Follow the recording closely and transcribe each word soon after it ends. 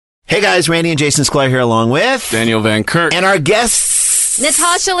Hey guys, Randy and Jason Sklar here along with Daniel Van Kirk. And our guests,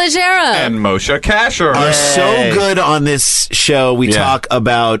 Natasha Leggera. And Moshe Kasher. Are so good on this show. We talk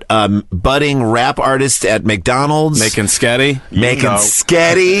about budding rap artists at McDonald's. Making sketty.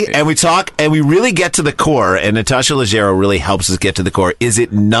 And we talk, and we really get to the core, and Natasha Leggera really helps us get to the core. Is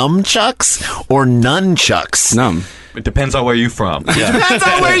it nunchucks or nunchucks? Numb. It depends on where you're from. Yeah. Depends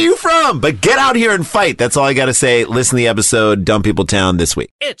on where you're from. But get out here and fight. That's all I got to say. Listen to the episode, Dumb People Town, this week.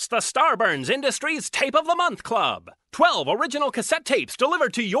 It's the Starburns Industries Tape of the Month Club. 12 original cassette tapes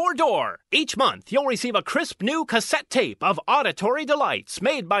delivered to your door. Each month, you'll receive a crisp new cassette tape of auditory delights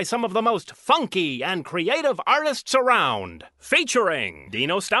made by some of the most funky and creative artists around. Featuring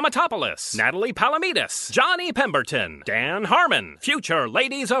Dino Stamatopoulos, Natalie Palamides, Johnny Pemberton, Dan Harmon, future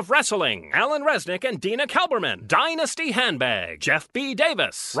Ladies of Wrestling, Alan Resnick and Dina Kelberman, Dynasty Handbag, Jeff B.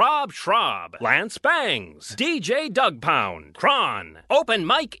 Davis, Rob Schraub, Lance Bangs, DJ Doug Pound, Kron, Open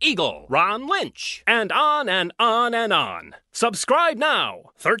Mike Eagle, Ron Lynch, and on and on and on. Subscribe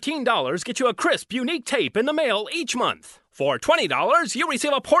now. $13 gets you a crisp, unique tape in the mail each month. For $20, you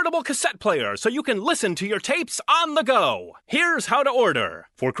receive a portable cassette player so you can listen to your tapes on the go. Here's how to order.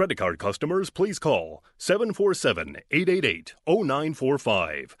 For credit card customers, please call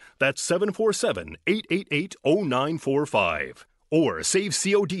 747-888-0945. That's 747-888-0945. Or save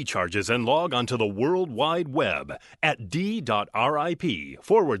COD charges and log onto the World Wide Web at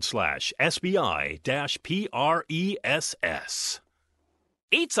d.rip/SBI-PRESS.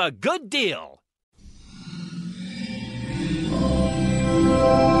 It's a good deal.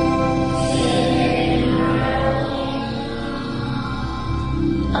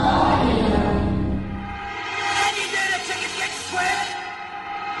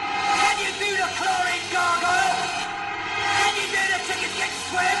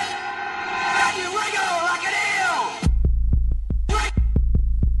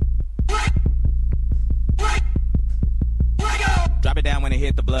 Drop it down when it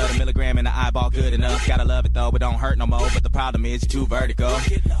hit the blood, a milligram in the eyeball, good enough. Gotta love it though, it don't hurt no more. But the problem is you're too vertical.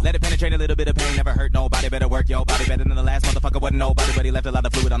 Let it penetrate a little bit of pain, never hurt nobody. Better work your body better than the last motherfucker wasn't nobody. But he left a lot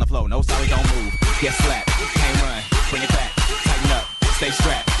of fluid on the floor. No sorry, don't move. Get slapped, can't run, bring it back, tighten up, stay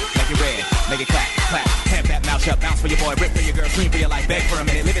strapped, make it red, make it clap, clap. Tamp that mouth shut, bounce for your boy, rip for your girl, scream for your life, beg for a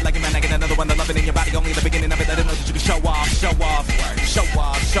minute. Live it like a man, I get another one, the loving in your body. Only the beginning of it, let it know that you can show off, show off, show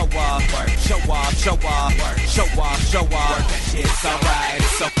off, show off, show off, show off, show off, show off. It's alright,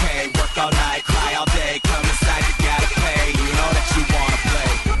 it's okay, work all night, cry all day, come inside, you gotta pay, you know that you wanna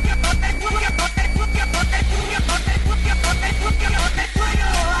play.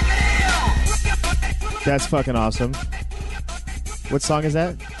 That's fucking awesome. What song is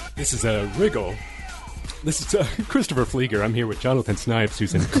that? This is a Wriggle. This is Christopher Fleeger. I'm here with Jonathan Snipes,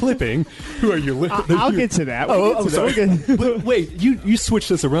 who's in clipping. Who are you? I'll get to that. Sorry. But wait, you switched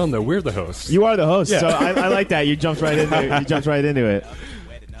this around though. We're the hosts. You are the host, yeah. So I like that. You jumped right into it.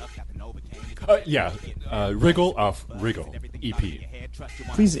 Wriggle off Wriggle EP.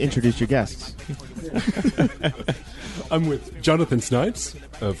 Please introduce your guests. I'm with Jonathan Snipes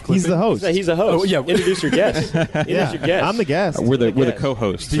of Clipping. He's the host. He's a host. Oh, yeah. Introduce your guest. Introduce your guest. I'm the guest. We're the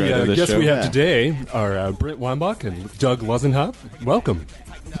co-hosts. The guests we have today are Brent Weinbach and Doug Lozenhop. Welcome.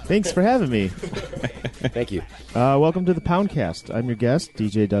 Thanks for having me. Thank you. Welcome to the Poundcast. I'm your guest,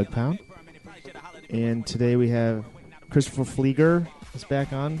 DJ Doug Pound. And today we have Christopher Fleeger is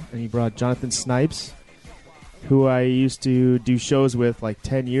back on, and he brought Jonathan Snipes, who I used to do shows with like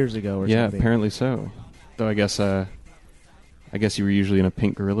 10 years ago or something. Yeah, apparently so. Though I guess you were usually in a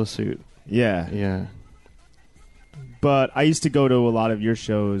pink gorilla suit. Yeah. Yeah. But I used to go to a lot of your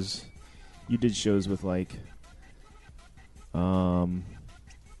shows. You did shows with like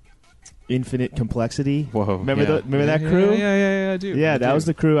Infinite Complexity. Whoa. Remember that crew? Yeah, I do. Yeah, that do. was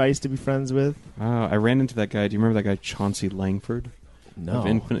the crew I used to be friends with. I ran into that guy. Do you remember that guy Chauncey Langford? No. Of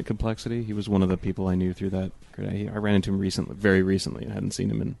Infinite Complexity? He was one of the people I knew through that. I ran into him very recently. I hadn't seen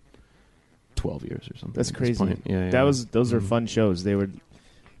him in 12 years or something. That's crazy. Yeah. Those are fun shows. They were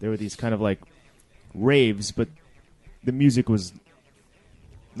these kind of like raves, but the music was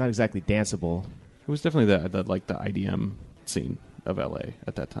not exactly danceable. It was definitely the IDM scene of LA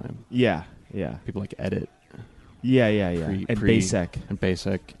at that time. Yeah. People like Edit. Yeah. And Basek. And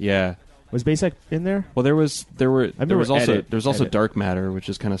Basek, yeah. Was Basek in there? Well, there was also Edit. Dark Matter, which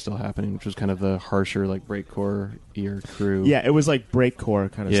is kind of still happening, which was kind of the harsher like breakcore ear crew. Yeah, it was like breakcore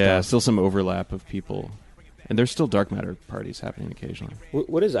kind of stuff. Yeah, still some overlap of people, and there's still Dark Matter parties happening occasionally.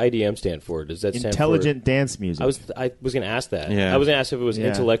 What does IDM stand for? Does that stand Intelligent Dance Music? I was going to ask that. Yeah. I was going to ask if it was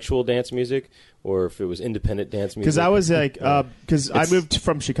intellectual dance music or if it was independent dance music. Because I was like, because I moved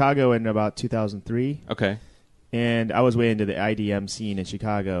from Chicago in about 2003. Okay. And I was way into the IDM scene in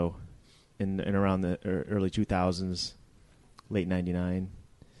Chicago in around the early 2000s, late 99.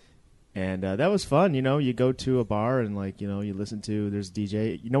 And that was fun, You go to a bar and, you listen to, there's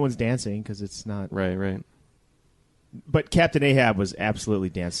DJ. No one's dancing because it's not... Right. But Captain Ahab was absolutely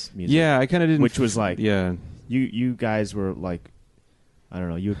dance music. Yeah, I kind of didn't... Which was like... Yeah. You guys were like... I don't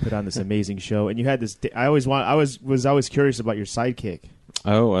know. You would put on this amazing show, and you had this... I was always curious about your sidekick.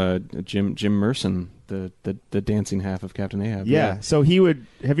 Oh, Jim Merson, the dancing half of Captain Ahab. Yeah. So he would...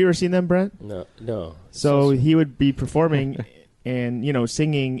 Have you ever seen them, Brent? No. So he would be performing... and,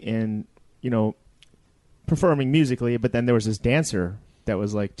 singing and, performing musically, but then there was this dancer that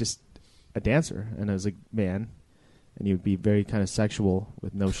was, just a dancer, and I was like, man, and he would be very kind of sexual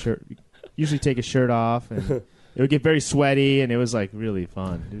with no shirt. Usually take his shirt off, and it would get very sweaty, and it was, really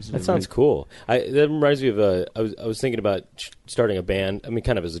fun. It was that sounds cool. That reminds me of, I was thinking about starting a band,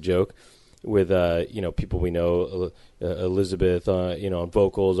 kind of as a joke, with people we know, Elizabeth, on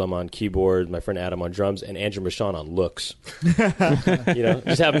vocals, I'm on keyboard, my friend Adam on drums, and Andrew Michon on looks.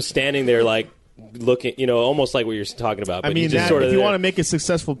 Just have him standing there looking, almost like what you're talking about. But if you want to make a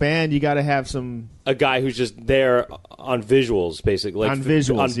successful band, you got to have a guy who's just there on visuals, basically, on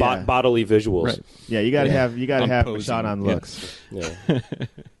visuals, on bodily visuals. Right. Yeah, you got to have Michon on looks. Yeah.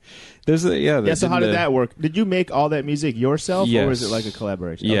 So how did that work? Did you make all that music yourself, yes. or was it like a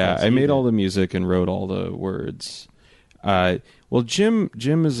collaboration? Yeah, okay, so I made all the music and wrote all the words. Well, Jim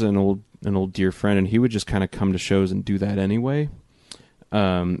is an old dear friend, and he would just kind of come to shows and do that anyway.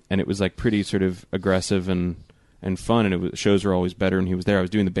 And it was pretty sort of aggressive and fun, and shows were always better. And he was there. I was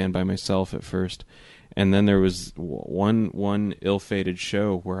doing the band by myself at first, and then there was one ill-fated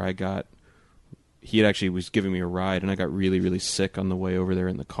show where he actually was giving me a ride, and I got really, really sick on the way over there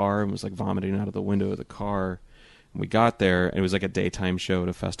in the car and was vomiting out of the window of the car. And we got there, and it was a daytime show at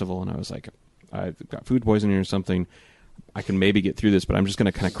a festival, and I was like, I've got food poisoning or something. I can maybe get through this, but I'm just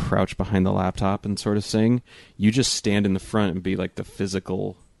going to kind of crouch behind the laptop and sort of sing. You just stand in the front and be the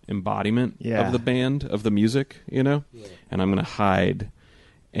physical embodiment of the band, of the music, and I'm going to hide.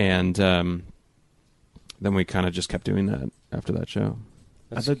 And then we kind of just kept doing that after that show.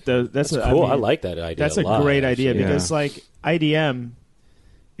 That's cool. I like that idea. That's a lot, great actually. idea because IDM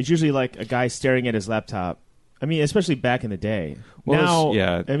is usually a guy staring at his laptop. Especially back in the day. Well,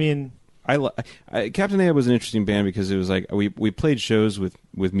 now, Captain Ahab was an interesting band because it was we played shows with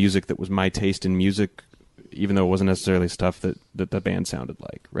music that was my taste in music, even though it wasn't necessarily stuff that the band sounded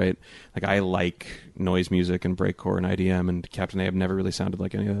like, right? I like noise music and breakcore and IDM, and Captain Ahab never really sounded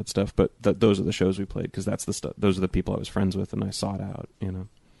like any of that stuff. But those are the shows we played because that's the stuff. Those are the people I was friends with, and I sought out,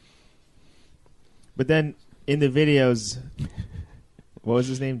 But then in the videos, what was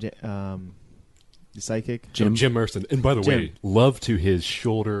his name? The psychic? Jim Merson. And by the way, love to his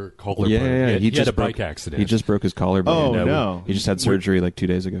shoulder collarbone. Yeah. He had a bike accident. He just broke his collarbone. Oh, no. He just had surgery 2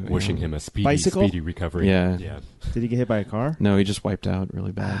 days ago. Wishing him a speedy recovery. Yeah. Did he get hit by a car? No, he just wiped out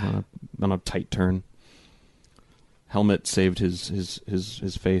really bad on a tight turn. Helmet saved his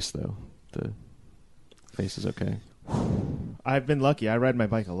face, though. The face is okay. I've been lucky. I ride my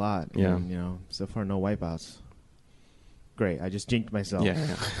bike a lot. Yeah. And, so far, no wipeouts. Great. I just jinxed myself.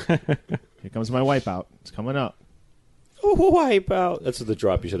 Yeah. Here comes my wipeout. It's coming up. Oh, wipeout. That's the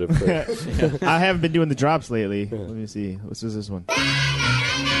drop you should have put. I haven't been doing the drops lately. Let me see. What's this one?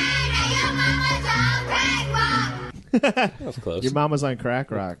 That's close. Your mama's on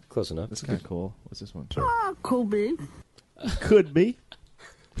crack rock. Close enough. That's kind of cool. What's this one? Could be. Could be.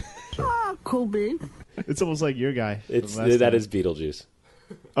 Could be. It's almost like your guy. That is Beetlejuice.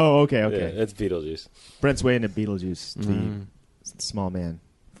 Oh, okay. Yeah, that's Beetlejuice. Brent's way into Beetlejuice, the small man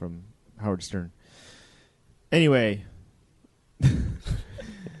from Howard Stern. Anyway,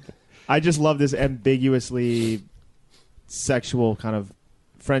 I just love this ambiguously sexual kind of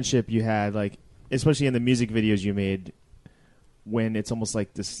friendship you had, especially in the music videos you made, when it's almost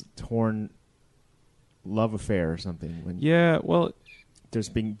like this torn love affair or something. When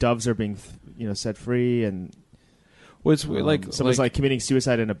doves are being set free, and someone's committing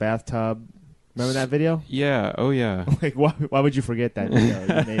suicide in a bathtub. Remember that video? Yeah. Oh, yeah. Why would you forget that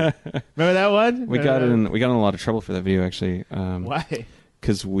video? Remember that one? We got in a lot of trouble for that video, actually. Why?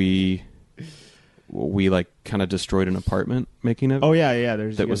 Because we kind of destroyed an apartment making it. Oh yeah.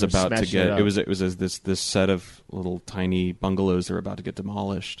 That was about to get. It was this set of little tiny bungalows that were about to get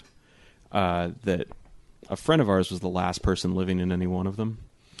demolished. That a friend of ours was the last person living in any one of them,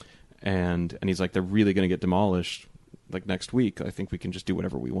 and he's like, they're really going to get demolished next week. I think we can just do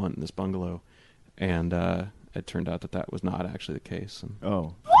whatever we want in this bungalow. And it turned out that was not actually the case. And,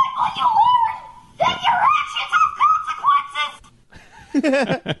 oh.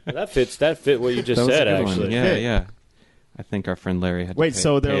 That fit what you just That was said, a good one. actually. Yeah, yeah. I think our friend Larry had to Wait, pay,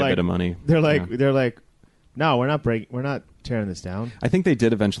 so they're pay a like bit of money. They're like Yeah. they're like, no, we're not tearing this down. I think they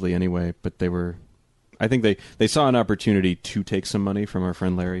did eventually anyway, but they were. I think they saw an opportunity to take some money from our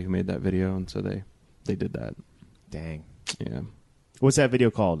friend Larry who made that video, and so they did that. Dang. Yeah. What's that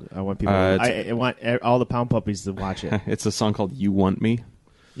video called? I want people. I want all the Pound Puppies to watch it. It's a song called "You Want Me."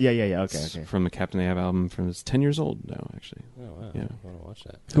 Yeah. Okay. It's from the Captain Ahab album. It's 10 years old now, actually. Oh, wow. Yeah. I want to watch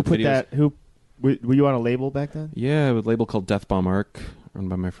that. Who put videos- that? Who were you on a label back then? Yeah, with a label called Death Bomb Arc, run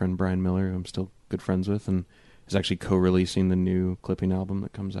by my friend Brian Miller, who I'm still good friends with, and is actually co-releasing the new Clipping album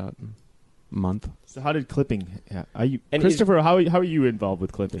that comes out in a month. So how did clipping? Are you And Christopher? How are you involved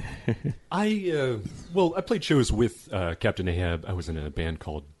with clipping? I played shows with Captain Ahab. I was in a band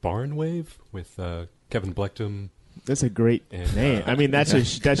called Barnwave with Kevin Blechtom. That's a great And, name. I mean, that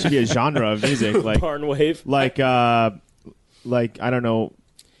should be a genre of music, like Barn Wave. like I don't know,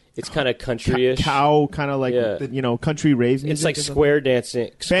 It's kind of country-ish. cow, kind of like Yeah. country rave music. It's like or something. square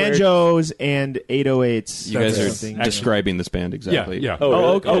dancing. banjos and 808s. You guys something. are describing this band exactly. Yeah.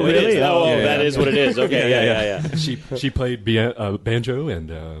 Oh, Oh, really? really? It is. Oh, Yeah, that yeah. is what it is. Okay, yeah. She played banjo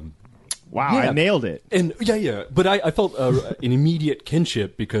and Wow, Yeah. I nailed it. and yeah. But I felt an immediate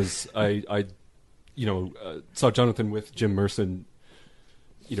kinship because I saw Jonathan with Jim Merson,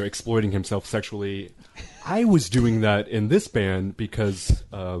 exploiting himself sexually. I was doing that in this band because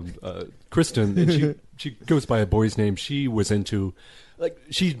Kristen, and she goes by a boy's name. She was into,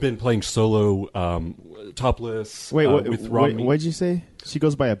 she'd been playing solo, topless. Wait, with Rob Mead. what'd you say? She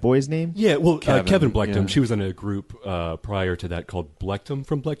goes by a boy's name? Yeah, well, Kevin Blechtom. yeah. She was in a group prior to that called Blechtom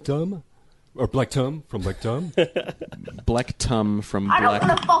from Blechtom. Or Blechtom from Blechtom. Black Tum from I don't Black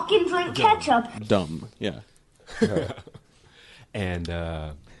want to fucking drink ketchup. Dumb. Yeah. And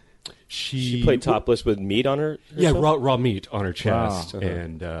She played topless with meat on her. Yeah, herself? raw meat on her chest, Wow.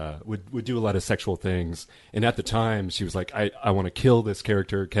 and would do a lot of sexual things. And at the time, she was like, "I want to kill this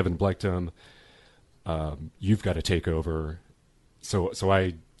character, Kevin Blechtom. You've got to take over." So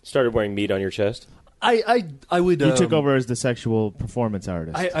I Started wearing meat on your chest. would. You took over as the sexual performance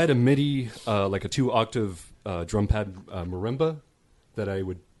artist. I had a MIDI, like a 2-octave drum pad marimba that I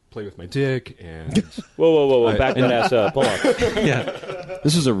would play with my dick, and Whoa! Back that ass up. Hold on. Yeah.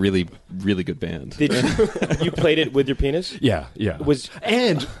 This is a really, really good band. Did you played it with your penis? yeah.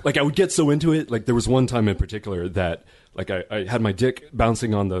 And I would get so into it. Like there was one time in particular that I had my dick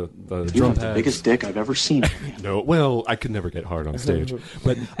bouncing on the You drum have the pad. biggest dick I've ever seen. No, well, I could never get hard on stage,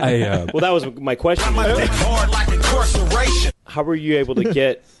 but I. Well, that was my question. How were you able to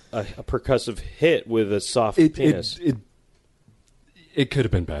get a percussive hit with a soft penis? It could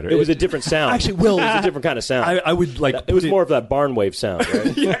have been better. It was a different sound. Actually, well, it was a different kind of sound. I would like. It was more of that barn wave sound,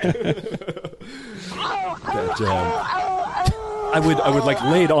 right? I would like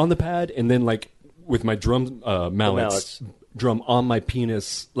lay it on the pad and then with my drum mallets drum on my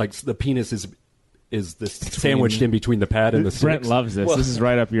penis. Like the penis is this sandwiched in between the pad and the sticks. Brent loves this. This is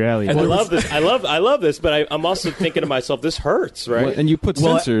right up your alley. And I there love this. I love this, but I'm also thinking to myself, this hurts, right? Well, and you put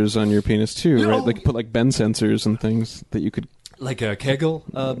sensors on your penis too, right? Like you put bend sensors and things that you could Like a Kegel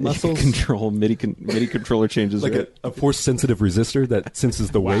muscles. control MIDI controller changes. Like right? a force-sensitive resistor that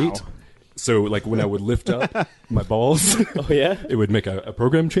senses the weight. So, when I would lift up my balls, Oh yeah. it would make a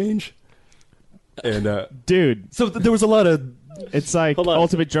program change. And Dude, so there was a lot of it's like Hold on.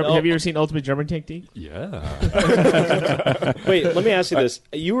 Ultimate German. Oh. Have you ever seen Ultimate German Technique? yeah. Wait, let me ask you this: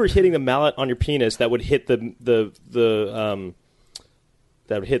 you were hitting the mallet on your penis that would hit the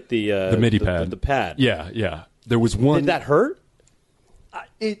MIDI pad. The pad. Yeah. There was one. Did that hurt?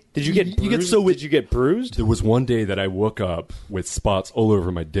 Did you get bruised? You get so Did you get bruised? There was one day that I woke up with spots all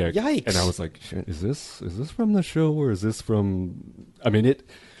over my dick. Yikes. And I was like, is this from the show or is this from? I mean, it.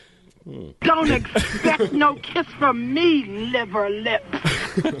 Don't expect no kiss from me, liver lip.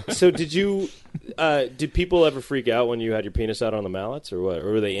 So did you? Did people ever freak out when you had your penis out on the mallets, or what?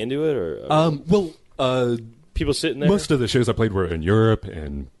 Or were they into it, or people sitting there? Most of the shows I played were in Europe,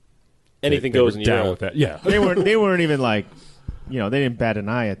 and Anything they goes were in down Europe. with that. Yeah, They weren't even like, they didn't bat an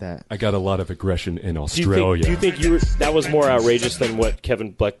eye at that. I got a lot of aggression in Do you Australia. think that was more outrageous than what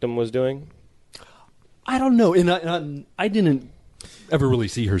Kevin Blechtom was doing? I don't know, and I didn't ever really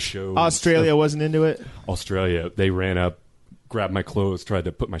see her show. Australia wasn't into it. Australia, they ran up, grabbed my clothes, tried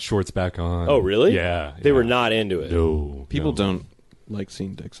to put my shorts back on. Oh, really? Yeah, They yeah. were not into it. No, People no. don't like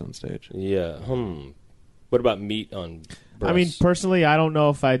seeing dicks on stage. Yeah. What about meat on breasts? I mean, personally, I don't know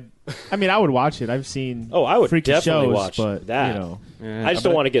if I'd I mean, I would watch it. I've seen I would freaky definitely shows, watch but that. you know, I just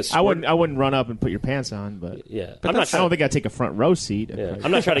don't want to get. I wouldn't run up and put your pants on, but Yeah, I don't think I'd take a front row seat. Yeah.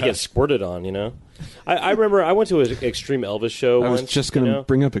 I'm not trying to get squirted on. I remember I went to an Extreme Elvis show. I was once, just going to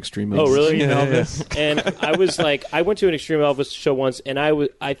bring up Extreme Elvis. Oh, really? Elvis? And I was like, I went to an Extreme Elvis show once, and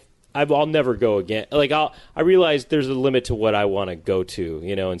I'll never go again. Like I realized there's a limit to what I want to go to,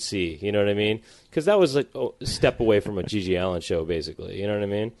 and see. You know what I mean? Because that was like a step away from a Gigi Allen show, basically. You know what I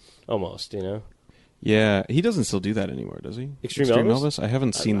mean? Almost. Yeah, he doesn't still do that anymore, does he? Extreme Elvis? I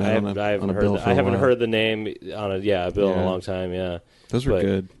haven't seen that on a bill for a I haven't while. heard the name on a bill in a long time. Yeah, those were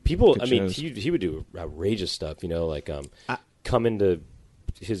good. People, good I mean, shows. he would do outrageous stuff. Like come into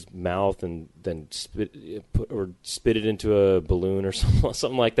his mouth and then spit it into a balloon or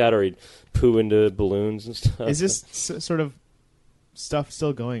something like that, or he'd poo into balloons and stuff. Is this sort of stuff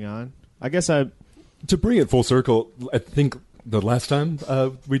still going on? I guess To bring it full circle, I think the last time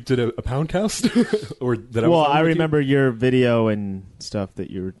we did a Poundcast, or that I remember your video and stuff that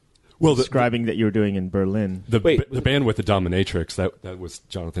you were describing that you were doing in Berlin. The band with the dominatrix, that was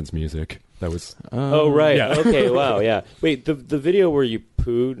Jonathan's music. That was oh right, yeah. Okay, wow, yeah. Wait, the video where you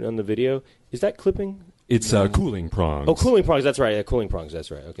pooed on the video, is that clipping? It's Cooling Prongs. Oh, Cooling Prongs. That's right. Cooling Prongs.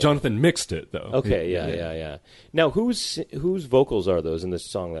 That's right. Okay. Jonathan mixed it though. Okay. Yeah. Now, whose vocals are those in this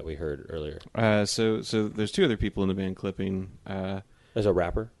song that we heard earlier? So there's two other people in the band clipping. As a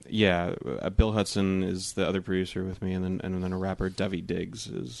rapper? Yeah, Bill Hudson is the other producer with me, and then a rapper, Devi Diggs,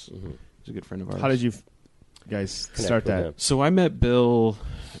 is a good friend of ours. How did you guys start that? Him? So I met Bill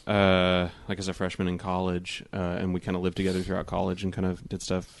as a freshman in college, and we kind of lived together throughout college and kind of did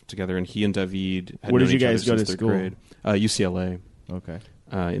stuff together. And he and David had Where known did you each other guys go since to third school? grade. UCLA.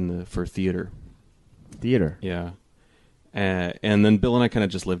 Okay. For theater. Theater. Yeah. And then Bill and I kind of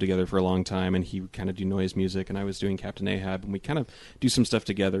just lived together for a long time, and he would kind of do noise music, and I was doing Captain Ahab, and we kind of do some stuff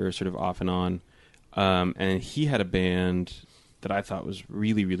together, sort of off and on. And he had a band that I thought was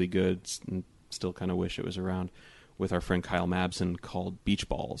really, really good, and still kind of wish it was around, with our friend Kyle Mabson, called Beach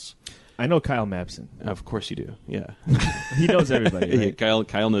Balls. I know Kyle Mabson. Of course you do, yeah. He knows everybody, right? Yeah,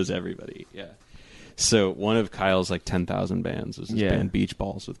 Kyle knows everybody, yeah. So one of Kyle's 10,000 bands was this band Beach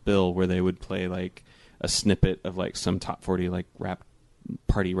Balls with Bill, where they would play a snippet of some top 40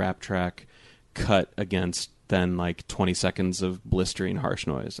 party rap track cut against then 20 seconds of blistering harsh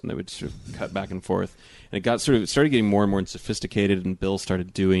noise, and they would sort of cut back and forth, and it started getting more and more sophisticated, and Bill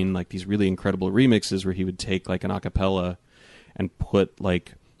started doing these really incredible remixes where he would take an acapella and put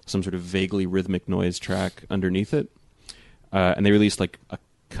some sort of vaguely rhythmic noise track underneath it, and they released a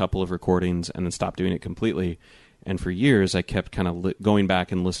couple of recordings and then stopped doing it completely. And for years, I kept kind of going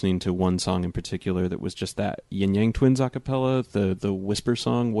back and listening to one song in particular that was just that Yin Yang Twins acapella, the whisper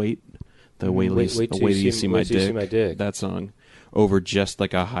song, "Wait," the way you see my dick, that song, over just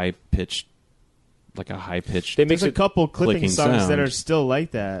a high pitched. There's a couple clipping songs that are still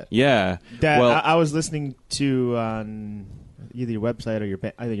like that. Yeah, I was listening to on either your website or your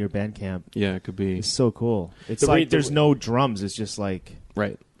Bandcamp. Yeah, it could be. It's so cool. It's there's no drums. It's just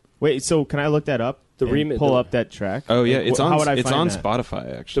right. Wait, so can I look that up? Pull up that track. Oh yeah, it's on. How would I it's find on that?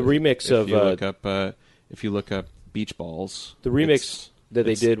 Spotify actually. The remix if you look up Beach Balls, the remix that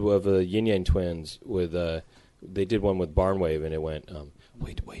they did of the Yin Yang Twins with they did one with Barnwave, and it went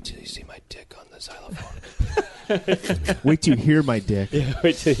wait till you see my dick on the xylophone. Wait till you hear my dick. Yeah,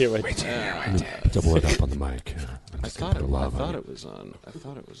 wait till you hear my dick. Double it up on the mic. I thought it was on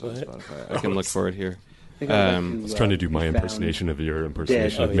Spotify. I can look for it here. I was trying to do my impersonation of your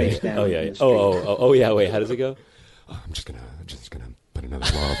impersonation of me. Oh yeah. Oh yeah. Wait, how does it go? I'm just gonna put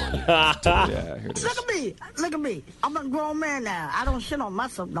another love on you. Yeah, here it is. Look at me. I'm a grown man now. I don't shit on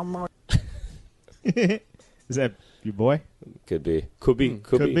myself no more. Is that your boy? Could be.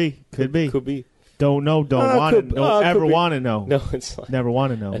 Could be. Don't know. Don't want to. Don't ever want to know. No, it's never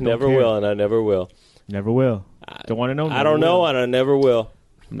want to know. I never will, and I never will. Never will. Don't want to know. I don't know, and I never will.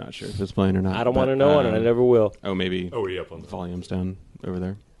 I'm not sure if it's playing or not. I don't want to know, and I never will. Oh, maybe. Oh, yeah, up on the volume's down over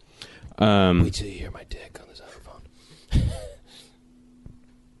there. Wait till you hear my dick on the xylophone.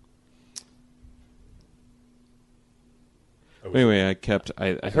 Anyway, I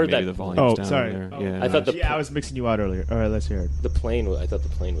heard maybe that the volume's down sorry. there. Oh. Yeah, I thought I was mixing you out earlier. All right, let's hear it. I thought the plane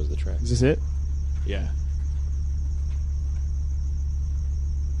was the track. Is this it? Yeah.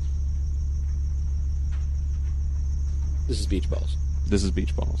 This is Beach Balls. This is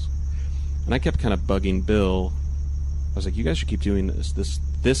Beach Balls. And I kept kind of bugging Bill. I was like, you guys should keep doing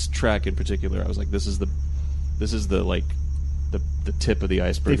this track in particular. I was like, this is the tip of the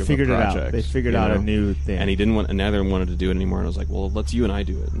iceberg. They figured of the it project, out. They figured out a new thing. And he didn't want, and neither wanted to do it anymore. And I was like, well, let's you and I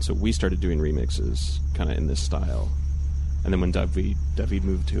do it. And so we started doing remixes kind of in this style. And then when David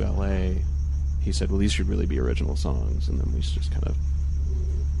moved to LA, he said, well, these should really be original songs. And then we just kind of...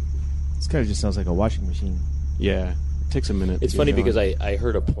 This kind of just sounds like a washing machine. Yeah. It takes a minute. It's funny because I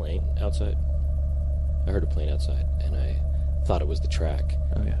heard a plane outside. And I thought it was the track.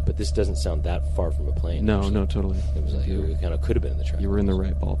 Oh, yeah. But this doesn't sound that far from a plane. No, actually. no, totally. It was like, it kind of could have been in the track. You were in the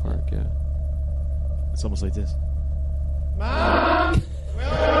right ballpark, yeah. It's almost like this. Mom!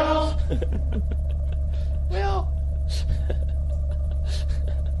 Will! Will!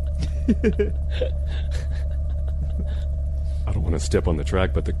 I don't want to step on the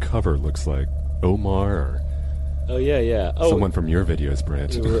track, but the cover looks like Omar or Oh, yeah. Oh, someone from your videos,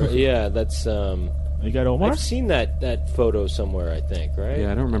 Brent. Yeah, that's... You got Omar? I've seen that photo somewhere, I think, right?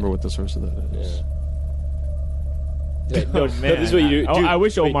 Yeah, I don't remember what the source of that is. Yeah. No, man. this is what you do. I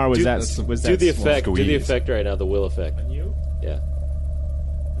wish Omar was do, that. Was do that the small. effect. Do the effect right now. The Will effect. On you? Yeah.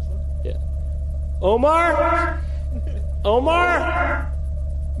 Yeah. Omar. Omar.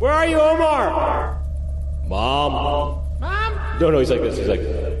 Where are you, Omar? Mom. No, he's like this. He's like,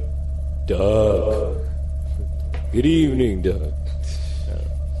 Doug. Good evening, Doug.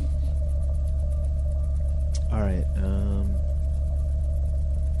 All right.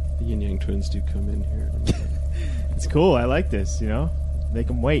 The Yin Yang Twins do come in here. It's cool. I like this. Make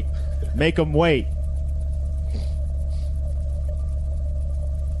them wait. Make them wait.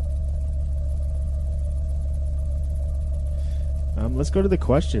 Let's go to the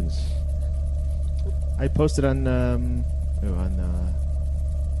questions. I posted on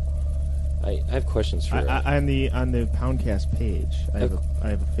I have questions for. on the Poundcast page. I have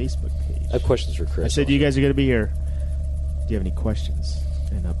a Facebook page. I have questions for Chris. I said you guys are going to be here. Do you have any questions?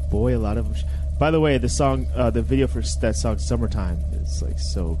 And boy, a lot of them. By the way, the song, the video for that song, "Summertime," is like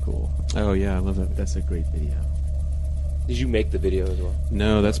so cool. Oh yeah, I love that. That's a great video. Did you make the video as well?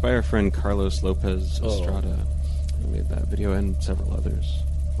 No, that's by our friend Carlos Lopez Estrada. He made that video and several others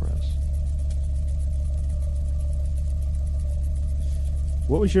for us.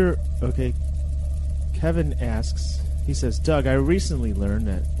 What was your... Okay, Kevin asks, he says, Doug, I recently learned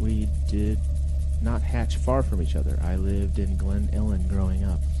that we did not hatch far from each other. I lived in Glen Ellen growing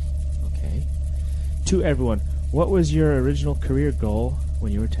up. Okay. To everyone, what was your original career goal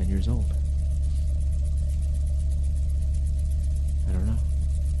when you were 10 years old? I don't know.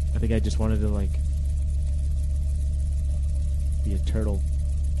 I think I just wanted to, be a turtle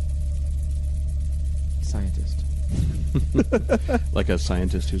scientist. Like a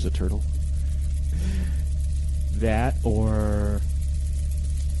scientist who's a turtle? That or...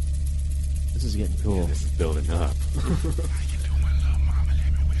 This is getting cool. Yeah, this is building up.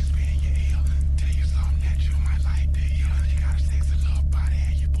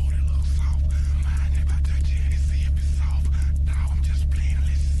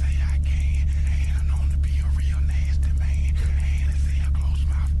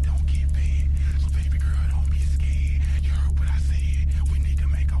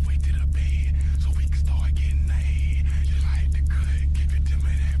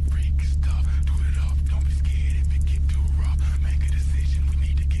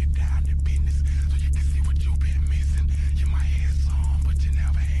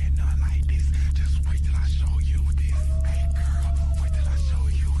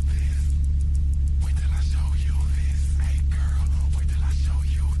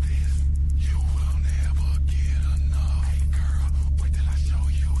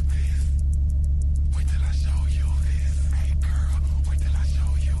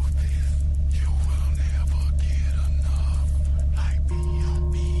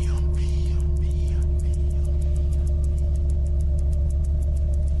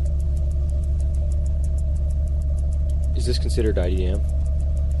 Is this considered IDM?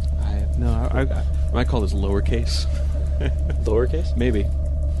 I might call this lowercase. Lowercase? Maybe.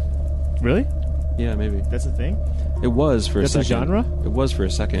 Really? Yeah, maybe. That's a thing? It was for That's a second. a genre? It was for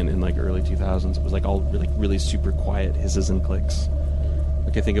a second in early 2000s. It was all really super quiet hisses and clicks.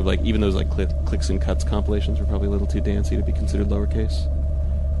 I think of even those clicks and cuts compilations were probably a little too dancey to be considered lowercase.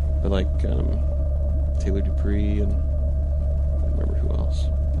 But Taylor Dupree and I don't remember who else.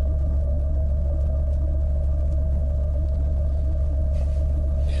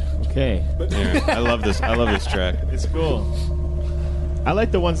 Okay. Yeah, I love this track. It's cool. I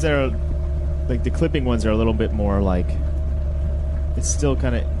like the ones that are... the clipping ones are a little bit more it's still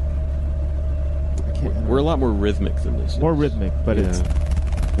kind of... We're a lot more rhythmic than this. More rhythmic, but Yeah. it's...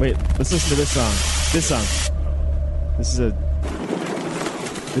 Wait, let's listen to this song. This song. This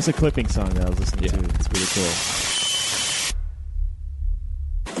is a clipping song that I was listening to. It's really cool.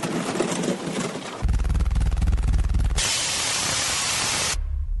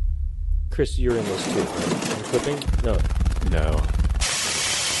 Chris, you're in this too, right? In clipping? No. No.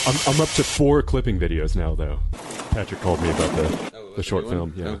 I'm up to 4 clipping videos now, though. Patrick called me about the short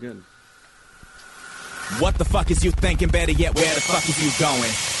film. Yeah. Oh, good. What the fuck is you thinking? Better yet, where the fuck is you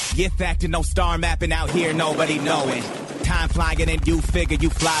going? Get back to no star mapping out here, nobody knowing. Time flying and you figure you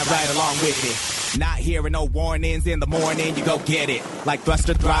fly right along with it. Not hearing no warnings in the morning, you go get it. Like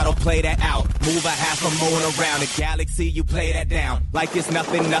thruster throttle, play that out. Move a half a moon around a galaxy, you play that down. Like it's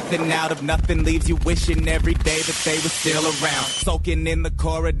nothing, nothing out of nothing. Leaves you wishing every day that they were still around. Soaking in the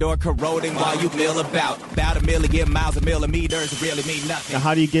corridor, corroding while you mill about. About a million miles, a millimeters really mean nothing. Now,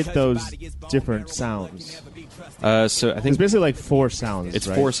 how do you get those different sounds? So I think It's basically like 4 sounds. it's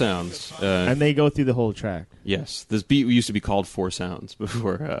right? 4 sounds. And they go through the whole track. Yes, this beat used to be called 4 Sounds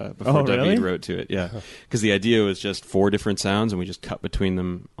before Oh, David really? wrote to it. Yeah, because the idea was just 4 different sounds, and we just cut between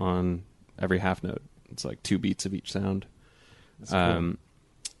them on every half note. It's like 2 beats of each sound. Cool.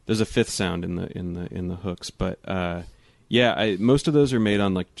 There's a 5th sound in the hooks, but most of those are made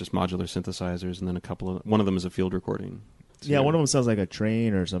on like just modular synthesizers, and then one of them is a field recording. Yeah, one of them sounds like a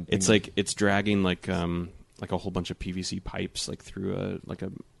train or something. It's like it's dragging like a whole bunch of PVC pipes like through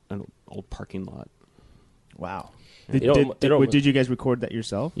an old parking lot. Wow. It Did you guys record that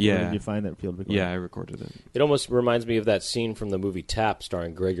yourself? Yeah. Or did you find that field recording? Yeah, I recorded it. It almost reminds me of that scene from the movie Tap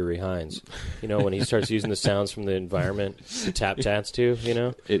starring Gregory Hines. You know, when he starts using the sounds from the environment to tap dance to, you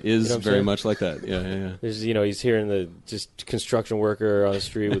know? It is You know what I'm very saying? much like that. Yeah. There's, he's hearing the just construction worker on the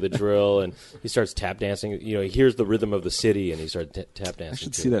street with a drill, and he starts tap dancing. You know, he hears the rhythm of the city, and he starts tap dancing. I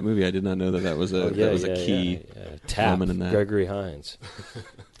should to see it. that movie. I did not know that was a key Tap, moment in that. Gregory Hines.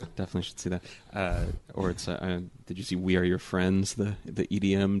 Definitely should see that. Or it's did you see We Are Your Friends, the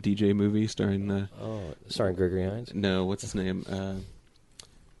EDM DJ movie starring Starring Gregory Hines? No, what's his name?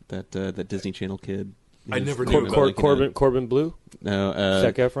 That Disney Channel kid. I never knew Corbin Blue? No,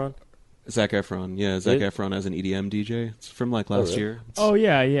 Zac Efron? Zac Efron. Yeah, Zac Efron as an EDM DJ. It's from like last year. It's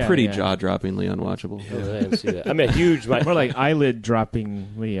yeah. pretty jaw-droppingly unwatchable. Oh, I didn't see that. I'm a huge... More like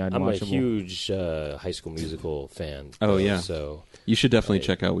eyelid-droppingly unwatchable. I'm a huge High School Musical fan. Oh, yeah. So You should definitely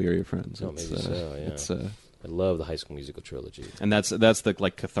check out We Are Your Friends. Oh, maybe so, yeah. It's, I love the High School Musical trilogy. and that's the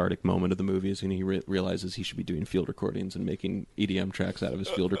like cathartic moment of the movie is when he realizes he should be doing field recordings and making EDM tracks out of his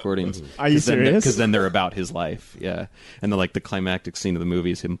field recordings. Are you serious? Because then they're about his life, yeah. And the climactic scene of the movie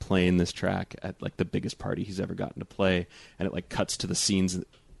is him playing this track at like the biggest party he's ever gotten to play, and it like cuts to the scenes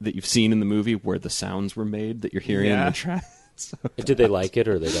that you've seen in the movie where the sounds were made that you're hearing in the track. So, Did they like it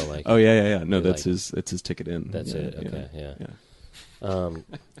or they don't like it? oh yeah. No, They that's his ticket in. That's it. Okay, yeah.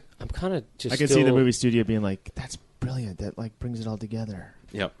 I'm kind of just. I can see the movie studio being like, "That's brilliant. That like brings it all together.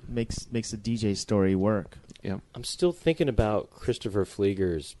 Yep. Makes the DJ story work." Yep. I'm still thinking about Christopher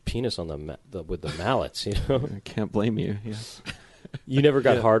Fleeger's penis on with the mallets. You know, I can't blame you. Yes. you never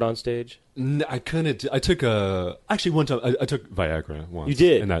got hard on stage. I kind of. I took actually one time. I took Viagra once. You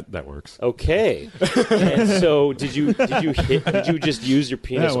did, and that works. Okay. And so did you just use your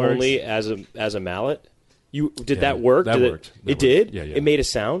penis only as a mallet? That work? That worked. It did? Yeah. It made a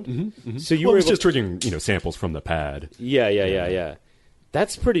sound? Mm-hmm. So you were were just taking samples from the pad. Yeah.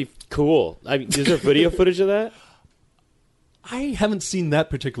 That's pretty cool. Is there video footage of that? I haven't seen that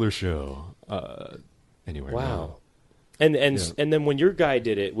particular show anywhere. Wow. And then when your guy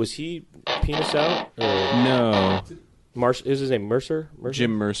did it, was he penis out? Or? No. Is his name Mercer?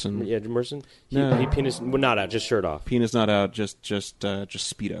 Jim Merson. Yeah, Jim Merson. No. He penis not out, just shirt off. Penis not out, just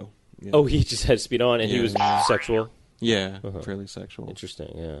Speedo. Yeah. Oh, he just had speed on, and he was sexual. Yeah, fairly sexual.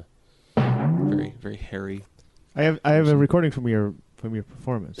 Interesting. Yeah. Very, very hairy. I have a recording from your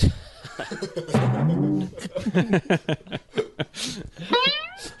performance.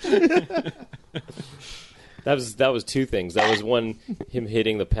 That was 2 things. That was one, him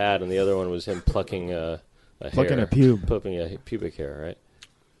hitting the pad, and the other one was him plucking a hair. Plucking a pube. Plucking a pubic hair, right?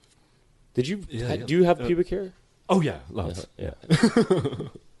 Did you? Yeah. Do you have pubic hair? Oh yeah, lots. Yeah.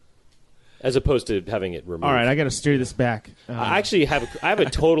 As opposed to having it removed. All right, I got to steer this back. I actually have a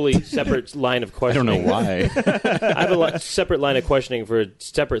totally separate line of I questioning. don't know why. I have a separate line of questioning for a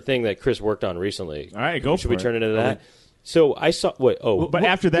separate thing that Chris worked on recently. All right, go Should for we turn into that? So I saw what? Oh, But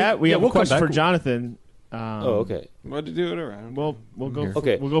after that, we have a question for Jonathan. okay. What to do it around? We'll go.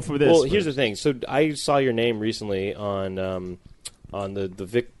 Okay, We'll go for this. Well, here's the thing. So I saw your name recently on the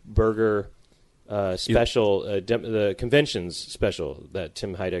Vic Berger special, the conventions special that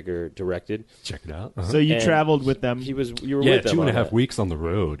Tim Heidecker directed. Check it out. So you And traveled with them. You were Yeah, with them 2.5 on that. weeks on the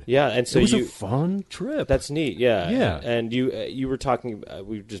road. Yeah, and so it was a fun trip. That's neat. Yeah, Yeah. And you were talking.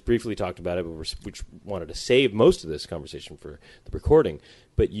 We just briefly talked about it, but we wanted to save most of this conversation for the recording.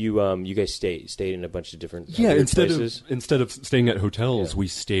 But you guys stayed in a bunch of different weird places. Instead of staying at hotels, we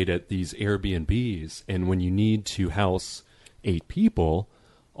stayed at these Airbnbs. And when you need to house 8 people,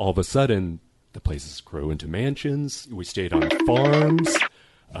 all of a sudden the places grow into mansions. We stayed on farms,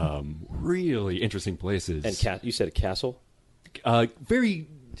 really interesting places. And you said a castle? Very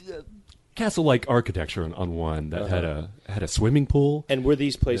castle-like architecture on one that had a swimming pool. And were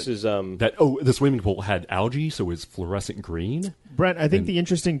these places the swimming pool had algae, so it was fluorescent green. Brent, I think the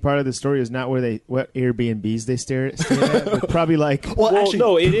interesting part of the story is not what Airbnbs they stayed at, but probably like. Actually,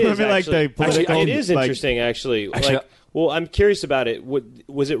 no, it is. Probably like the political, it is interesting, actually. Well, I'm curious about it.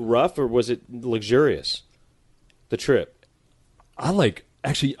 Was it rough or was it luxurious? The trip. I want to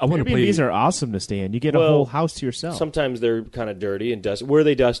play. Airbnbs are awesome to stay in. You get a whole house to yourself. Sometimes they're kind of dirty and dusty. Were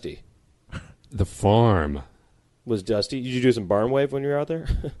they dusty? The farm was dusty. Did you do some barn wave when you were out there?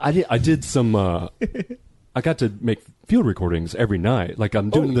 I did some. I got to make field recordings every night. Like I'm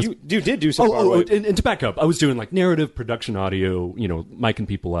doing this. You did do some. Barn wave. And to back up, I was doing like narrative production audio. Micing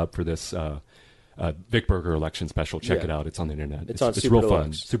people up for this Vic Berger election special. Check it out. It's on the internet. It's on it's Super real Deluxe.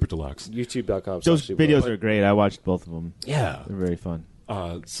 fun. Super Deluxe. YouTube.com. Those videos are great. I watched both of them. Yeah, they're very fun.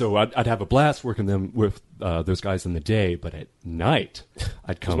 So I'd have a blast working them with those guys in the day, but at night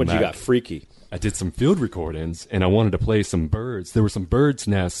I'd come when back. You got freaky. I did some field recordings, and I wanted to play some birds. There were some birds'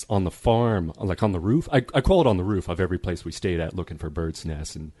 nests on the farm, like on the roof. I crawled on the roof of every place we stayed at looking for birds'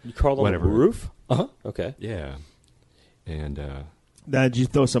 nests. And you crawled on the roof? Uh-huh. Okay. Yeah. And did you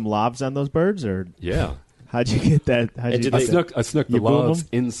throw some lobs on those birds, or yeah? How'd you get that? I snuck the lobs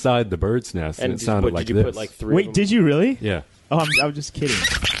inside the bird's nest, and it sounded like this. Did you put like 3? Wait, did you really? Yeah. Oh, I was just kidding.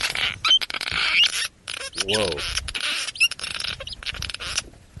 Whoa.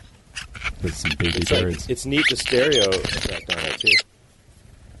 With some baby birds. It's neat the stereo effect on it, too.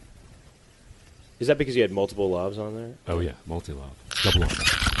 Is that because you had multiple lobs on there? Oh, yeah. Multi-lob. Double lob.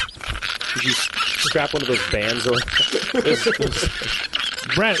 Did you strap one of those bands on?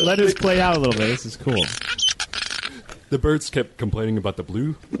 Brent, let us play out a little bit. This is cool. The birds kept complaining about the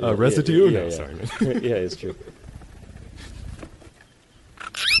blue residue. Yeah, no, sorry. Yeah, it's true.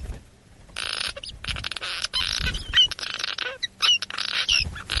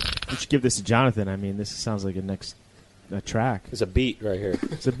 We should give this to Jonathan. I mean, this sounds like a track. It's a beat right here.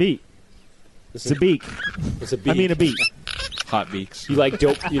 It's a beat. It's a beak. It's a beat. I mean, a beat. Hot beaks. You like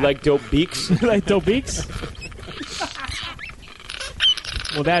dope? You like dope beaks? You like dope beaks?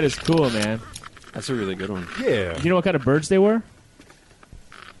 Well, that is cool, man. That's a really good one. Yeah. You know what kind of birds they were?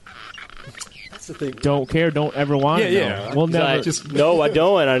 That's the thing. Don't care. Don't ever want. Yeah. We'll never. No, I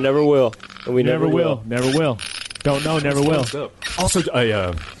don't, and I never will. And we never will. Never will. Don't know. Never will. Also,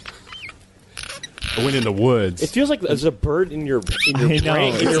 I went in the woods. It feels like there's a bird in your brain,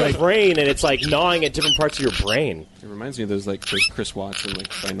 and it's like gnawing at different parts of your brain. It reminds me of those Chris Watson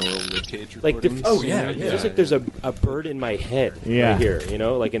binaural ribcage Like recordings. Yeah. It feels like there's a bird in my head right here,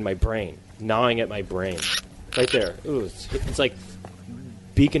 like in my brain, gnawing at my brain, right there. Ooh, it's like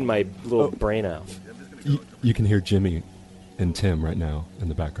beaking my little brain out. You can hear Jimmy and Tim right now in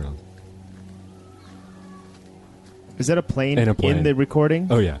the background. Is that a plane, And a plane. in the recording?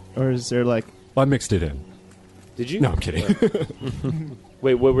 Oh yeah. Or is there like? Well, I mixed it in. Did you? No, I'm kidding.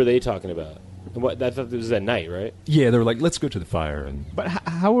 Wait, what were they talking about? I thought it was at night, right? Yeah, they were like, let's go to the fire. And But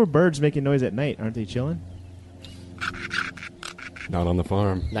how are birds making noise at night? Aren't they chilling? not on the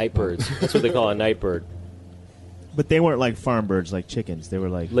farm. Night birds. That's what they call a night bird. But they weren't like farm birds, like chickens. They were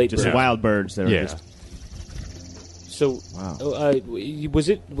like just birds. wild birds. That were Yeah. just So, wow.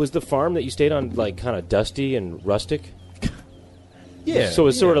 was the farm that you stayed on like kind of dusty and rustic? Yeah. So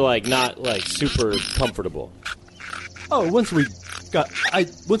it's sort of like not like super comfortable. Oh, once we got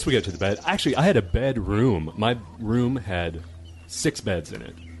to the bed, actually, I had a bedroom. My room had 6 beds in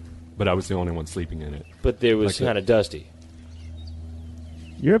it, but I was the only one sleeping in it. But there was Like kind of dusty.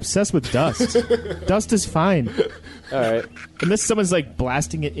 You're obsessed with dust. Dust is fine. All right. Unless someone's like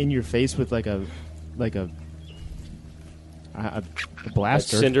blasting it in your face with like a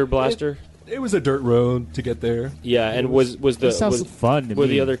blaster. A cinder blaster. It was a dirt road to get there. Yeah, and was That sounds fun to were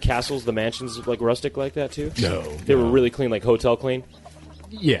me. the other castles, the mansions, like rustic like that too? No, They were really clean, like hotel clean.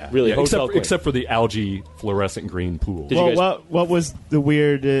 Yeah, Really, yeah, hotel clean. except for the algae fluorescent green pool. Did you guys- What was the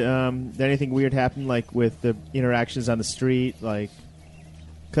weird? Did anything weird happen like with the interactions on the street? Like,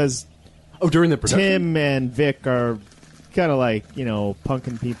 because during the production, Tim and Vic are kind of like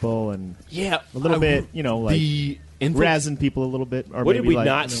punking people and yeah, a little bit like the razzing people a little bit. Or What did maybe we like,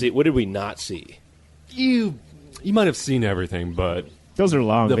 not see? What did we not see? You might have seen everything, but Those are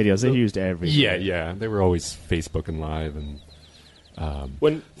long videos. They used everything. Yeah, they were always Facebooking live and.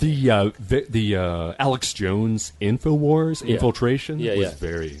 When the Alex Jones Infowars infiltration was Yeah.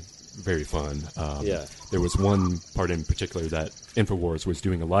 very very fun. Yeah. There was one part in particular that InfoWars was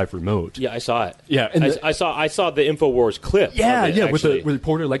doing a live remote. Yeah, I saw it. Yeah, and I saw the InfoWars clip. Yeah, of it, yeah, with the actually.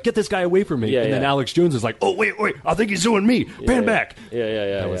 reporter like, get this guy away from me. Yeah, and then yeah. Alex Jones is like, oh, wait, I think he's doing me. Pan back.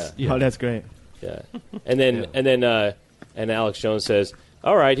 Yeah. Oh, that's great. Yeah. And then Alex Jones says,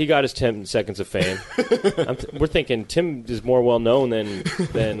 all right, he got his 10 seconds of fame. We're thinking Tim is more well known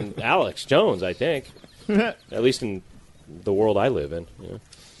than Alex Jones, I think. At least in the world I live in. Yeah.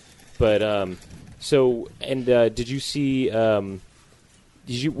 But did you see? When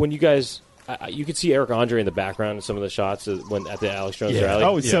you guys? You could see Eric Andre in the background in some of the shots when at the Alex Jones rally.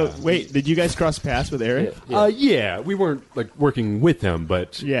 Oh, so wait, did you guys cross paths with Eric? Yeah, we weren't like working with him,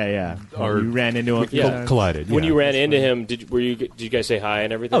 but Yeah. you ran into him. collided. When yeah. you ran into him, did you guys say hi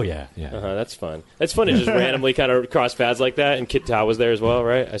and everything? Oh yeah. That's fun. That's fun to just randomly kind of cross paths like that. And Kit Tao was there as well,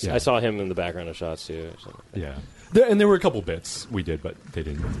 right? I saw him in the background of shots too. Or something. Yeah. And there were a couple bits we did, but they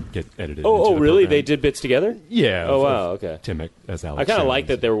didn't get edited. Oh, into the really? program. They did bits together? Yeah. Oh, wow. Okay. Tim as Alex. I kind of Jones. like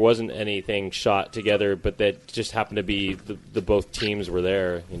that there wasn't anything shot together, but that just happened to be the both teams were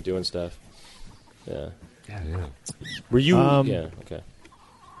there and doing stuff. Yeah. Yeah. Were you? Yeah, okay.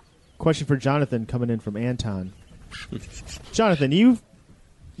 Question for Jonathan coming in from Anton. Jonathan, you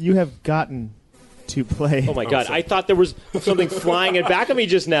have gotten to play. Oh my God! I thought there was something flying in back of me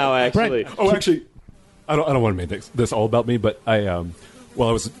just now. Actually. Brent, Actually, I don't want to make this all about me, but I while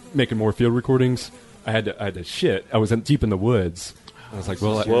I was making more field recordings, I had to shit. I was deep in the woods. I was like,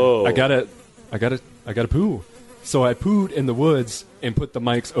 well, I gotta poo. So I pooed in the woods and put the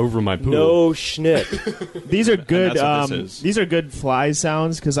mics over my poo. No schnick. These are good. that's what this is. These are good fly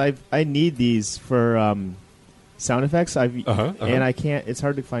sounds because I need these for sound effects. And I can't. It's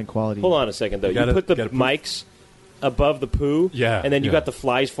hard to find quality. Hold on a second though. You put the mics above the poo. Yeah. And then you got the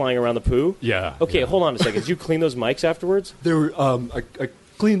flies flying around the poo. Yeah. Okay, yeah. hold on a second. Did you clean those mics afterwards? They were, I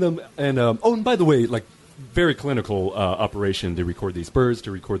cleaned them, and and by the way, like very clinical operation to record these birds,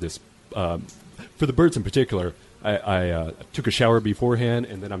 to record this for the birds in particular. I took a shower beforehand,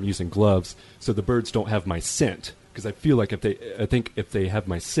 and then I'm using gloves so the birds don't have my scent, because I feel like if they have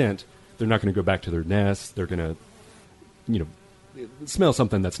my scent, they're not going to go back to their nests. They're going to, smell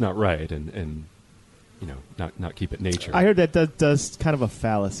something that's not right, and not keep it nature. I heard that does kind of a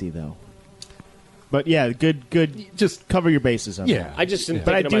fallacy though. But yeah, good. Just cover your bases on that. I just didn't.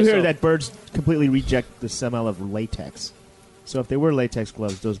 But I do hear that birds completely reject the smell of latex. So if they wear latex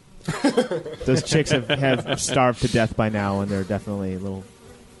gloves, those chicks have starved to death by now, and they're definitely a little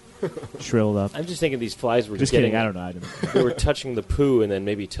shrilled up. I'm just thinking these flies were just kidding. I don't know. They were touching the poo and then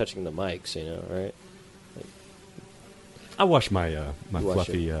maybe touching the mics. Right? I wash my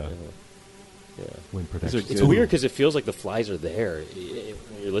fluffy wind protection. It's weird because it feels like the flies are there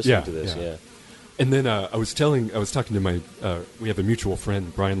when you're listening to this. Yeah. And then I was talking to my we have a mutual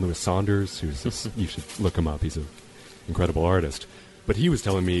friend, Brian Lewis Saunders, who's you should look him up. He's an incredible artist. But he was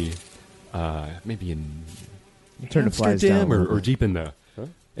telling me maybe in Turn the flies down Amsterdam or deep in the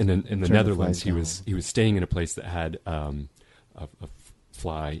in the Netherlands, the he was staying in a place that had a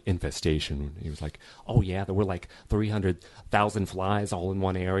fly infestation. He was like, "Oh yeah, there were like 300,000 flies all in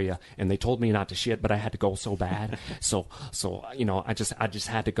one area, and they told me not to shit, but I had to go so bad. so I just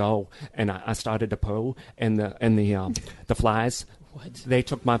had to go, and I started to poo, and the flies." What? They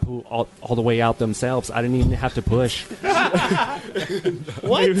took my poo all the way out themselves. I didn't even have to push.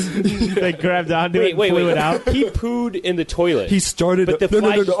 What? They grabbed onto it and flew it out? He pooed in the toilet. He started. But the no.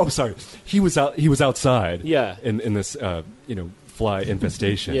 flies... Oh, sorry. He was outside. Yeah. In this fly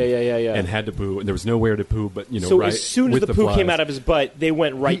infestation. Yeah. And had to poo, and there was nowhere to poo, but So right as soon as with the poo flies. came out of his butt, they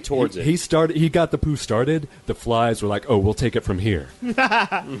went right towards it. He started. He got the poo started. The flies were like, "Oh, we'll take it from here."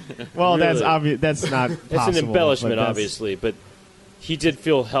 Well, that's obvious. That's not. It's possible, an embellishment, but obviously, but he did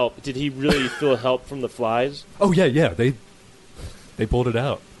feel help. Did he really feel help from the flies? Oh yeah. They pulled it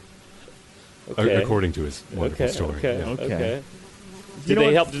out. Okay. According to his wonderful story. Okay. Did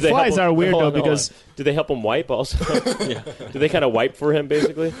they help? Flies are weird though because did they help him wipe also? Yeah. Did they kind of wipe for him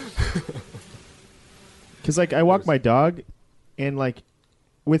basically? Because I walk my dog, and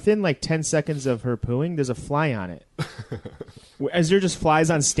within 10 seconds of her pooing, there's a fly on it. As there just flies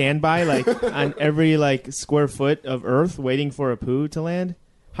on standby, on every square foot of earth, waiting for a poo to land.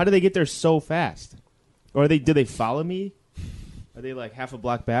 How do they get there so fast? Or do they follow me? Are they half a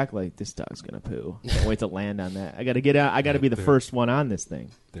block back? This dog's gonna poo. Can't wait to land on that. I gotta get out. I gotta be the first one on this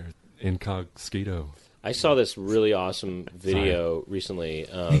thing. They're incognito. I saw this really awesome video recently.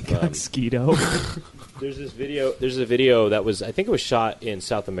 Incognito. There's a video that was, I think it was shot in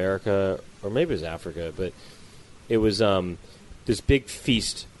South America or maybe it was Africa, but it was this big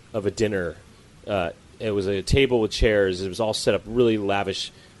feast of a dinner. It was a table with chairs. It was all set up really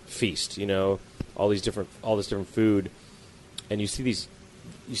lavish feast. All this different food, and you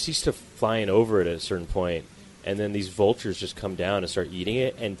see stuff flying over it at a certain point, and then these vultures just come down and start eating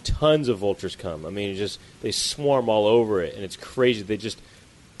it, and tons of vultures come. I mean, they swarm all over it, and it's crazy. They just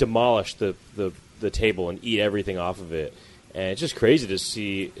demolish the table and eat everything off of it, and it's just crazy to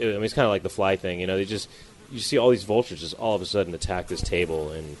see. I mean, it's kind of like the fly thing, you see all these vultures just all of a sudden attack this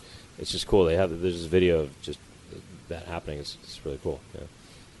table, and it's just cool. There's this video of just that happening. It's really cool.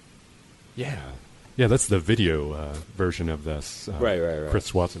 Yeah, that's the video version of this. Right.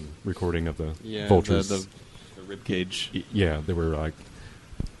 Chris Watson recording of the vultures. The rib cage. Yeah, they were like,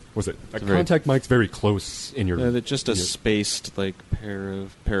 was it contact mics very close in your? They're just a spaced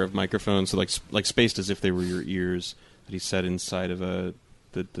pair of microphones, so like spaced as if they were your ears that he set inside of the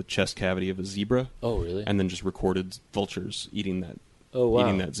chest cavity of a zebra. Oh, really? And then just recorded vultures eating that. Oh, wow.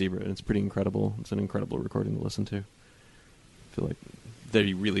 Eating that zebra, and it's pretty incredible. It's an incredible recording to listen to. I feel like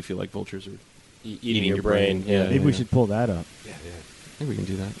you really feel like vultures are eating your brain. Yeah, maybe we should pull that up. Yeah. I think we can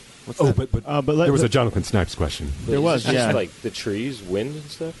do that. What's that? But there was a Jonathan Snipes question. There was, yeah. Like the trees, wind and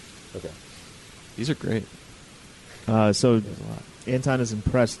stuff? Okay. These are great. So Anton is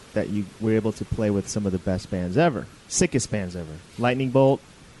impressed that you were able to play with some of the best bands ever. Sickest bands ever. Lightning Bolt,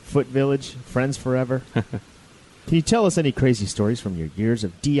 Foot Village, Friends Forever. Can you tell us any crazy stories from your years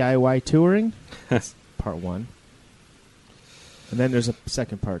of DIY touring? That's part one. And then there's a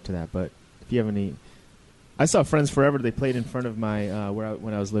second part to that, but if you have any... I saw Friends Forever. They played in front of my...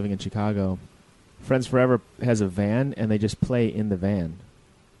 when I was living in Chicago. Friends Forever has a van, and they just play in the van.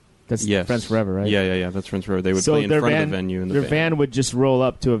 That's Friends Forever, right? Yeah. That's Friends Forever. They would play in front of the venue. Their van would just roll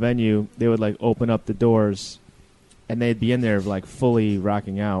up to a venue. They would open up the doors, and they'd be in there fully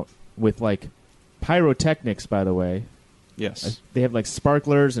rocking out with pyrotechnics, by the way. Yes. They have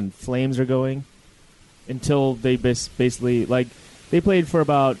sparklers and flames are going until they basically they played for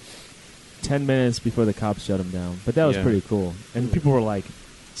about 10 minutes before the cops shut them down. But that was pretty cool. And people were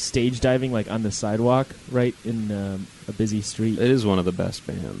stage diving on the sidewalk right in a busy street. It is one of the best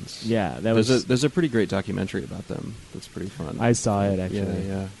bands. Yeah, there's a pretty great documentary about them. That's pretty fun. I saw it actually.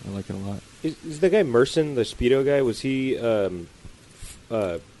 Yeah, I like it a lot. Is the guy Merson, the Speedo guy? Was he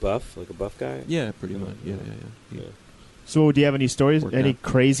buff, a buff guy? Yeah, pretty much. Yeah. So, do you have any stories? Any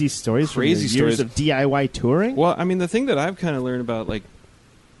crazy stories from your years of DIY touring? Well, I mean, the thing that I've kind of learned about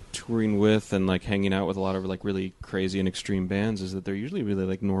touring with and hanging out with a lot of really crazy and extreme bands is that they're usually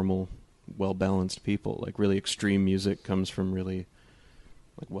really normal, well balanced people. Really extreme music comes from really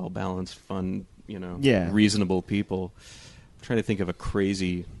well balanced, fun, reasonable people. I'm trying to think of a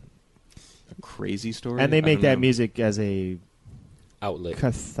crazy story. And they make that music as a outlet,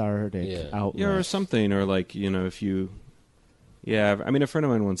 cathartic outlet, yeah, or something, or if you, I mean, a friend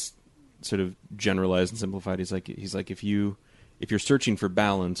of mine once sort of generalized and simplified. He's like, if you're searching for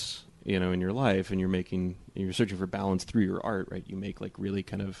balance, in your life, and you're searching for balance through your art, right? You make really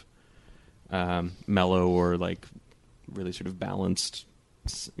kind of mellow or really sort of balanced,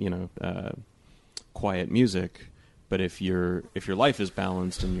 quiet music. But if your life is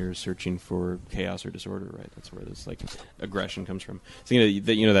balanced and you're searching for chaos or disorder, right? That's where this aggression comes from. So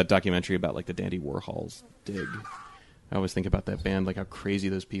that documentary about the Dandy Warhols dig. I always think about that band, how crazy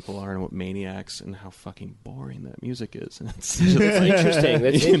those people are and what maniacs, and how fucking boring that music is. And it's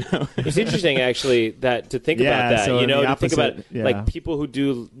interesting. It's interesting, actually, to think about that. So to think about people who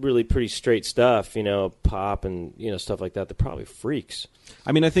do really pretty straight stuff, pop and stuff like that. They're probably freaks.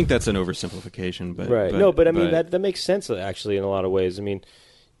 I mean, I think that's an oversimplification, but right. I mean that makes sense actually in a lot of ways. I mean,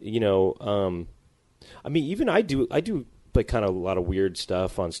 even I do kind of a lot of weird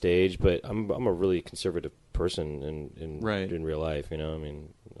stuff on stage, but I'm a really conservative person in real life. I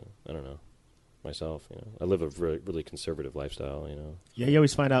mean, I don't know myself. I live a really conservative lifestyle. Yeah, you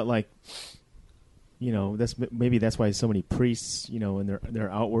always find out that's why so many priests, in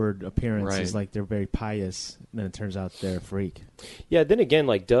their outward appearance is they're very pious, and then it turns out they're a freak. Yeah, then again,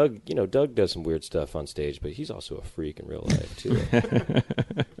 Doug, Doug does some weird stuff on stage, but he's also a freak in real life too.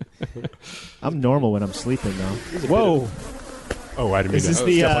 I'm normal when I'm sleeping, though. Whoa! Oh, I didn't mean to.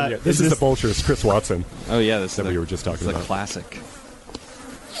 This is the Vultures, Chris Watson. Oh yeah, this that we were just talking about. A classic.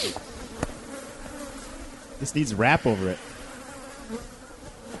 This needs rap over it.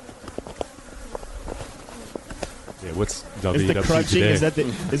 Yeah, what's Is David the up crunching? to today?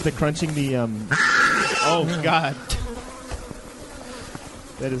 Is the crunching the? Oh God!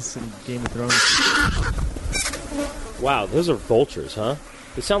 That is some Game of Thrones. Wow, those are vultures, huh?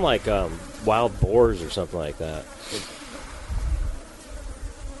 They sound like wild boars or something like that.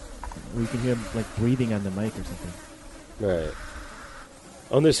 We can hear them breathing on the mic or something. Right.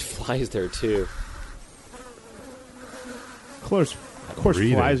 Oh, and there's flies there too. Close Of course,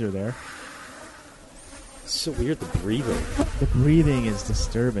 Breathing. flies are there. It's so weird, the breathing. The breathing is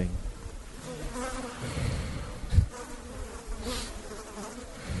disturbing.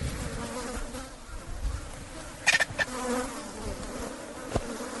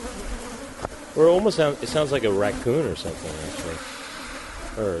 Or almost it sounds like a raccoon or something, actually.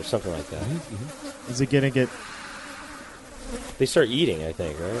 Or something like that. Is it going to get... They start eating, I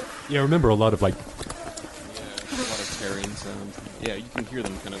think, right? Yeah, I remember a lot of like... Yeah, a lot of tearing sound. Yeah, you can hear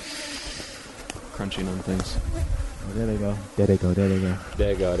them kind of crunching on things. Oh, there they go. There they go. There they go.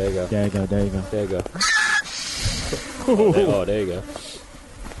 There you go, there you go. There you go. There you go. There you go. Oh, there you go.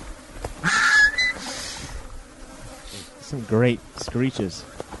 Some great screeches.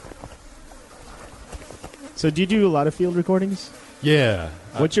 So do you do a lot of field recordings? Yeah.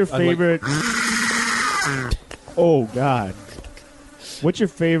 What's your favorite... Oh, God. What's your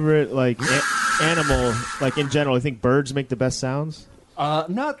favorite, like, animal, like, in general? I think birds make the best sounds?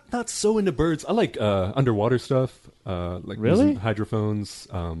 Not so into birds. I like underwater stuff. Like really? using hydrophones,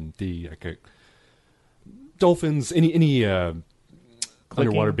 dolphins, any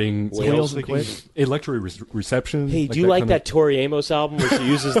underwater beings. Whales and reception. Hey, do you like that Tori Amos album where she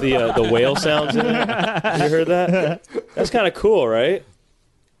uses the whale sounds in it? You heard that? That's kind of cool, right?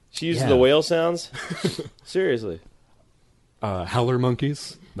 She uses the whale sounds? Seriously. Howler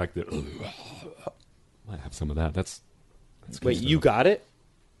monkeys. Like the... I have some of that. That's Wait, you got it?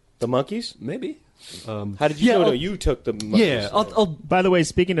 The monkeys? Maybe. How did you know? No, you took the monkeys. Yeah. I'll By the way,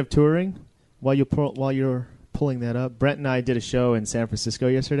 speaking of touring, while you're pulling that up, Brent and I did a show in San Francisco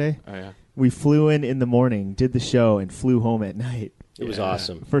yesterday. Oh, yeah. We flew in the morning, did the show, and flew home at night. It was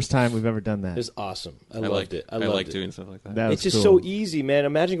awesome. First time we've ever done that. It was awesome. I loved it. I like it. doing stuff like that. That It's was just cool. so easy, man.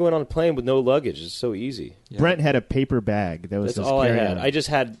 Imagine going on a plane with no luggage. It's so easy. Yeah. Brent had a paper bag. That was That's his all I carry-on. had. I just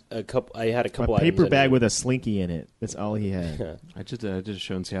had a couple. I had a couple a paper items bag in with a slinky in it. That's all he had. I did a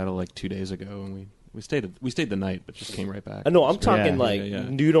show in Seattle like 2 days ago, and we stayed the night, but just came right back. No, I'm talking Yeah.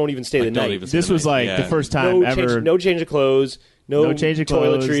 you don't even stay Like, the don't night. even stay This the was night. like the first time ever. No change of clothes. No change of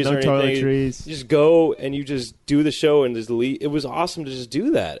clothes, toiletries no or anything. toiletries. You just go and you just do the show and just leave. It was awesome to just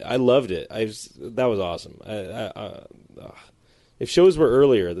do that. I loved it. That was awesome. If shows were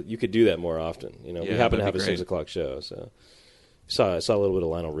earlier, that you could do that more often. You know, we happen to have a 6 o'clock show, so I saw a little bit of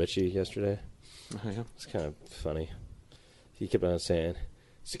Lionel Richie yesterday. Oh, yeah. It's kind of funny. He kept on saying,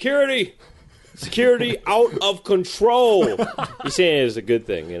 "Security, out of control." He's saying it's a good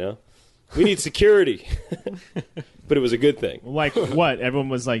thing, you know. We need security. But it was a good thing. Like what? Everyone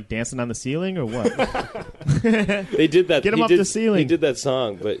was like dancing on the ceiling or what? They did that. Get him up the ceiling. He did that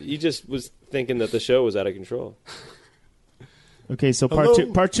song, but he just was thinking that the show was out of control. Okay, so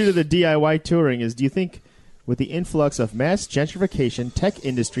part two to the DIY touring is, do you think with the influx of mass gentrification, tech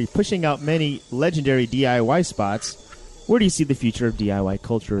industry pushing out many legendary DIY spots, where do you see the future of DIY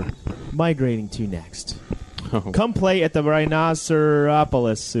culture migrating to next? Oh. Come play at the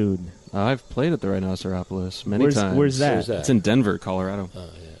Rhinoceropolis soon. I've played at the Rhinoceropolis many times. Where's that? It's in Denver, Colorado. Oh,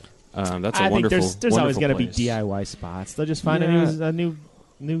 yeah. That's a I wonderful. think there's always got to be DIY spots. They'll just find a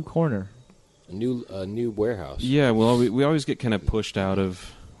new corner. A new warehouse. Yeah, well, we always get kind of pushed out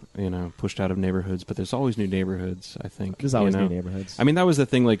of neighborhoods, but there's always new neighborhoods. I think There's always new neighborhoods. I mean, that was the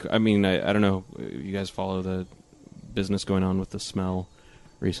thing. Like, I mean, I don't know. You guys follow the business going on with the smell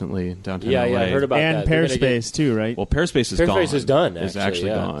recently downtown LA. Yeah, I heard about that. And Pearspace too, right? Well, Pearspace is gone. Pearspace is done. Is actually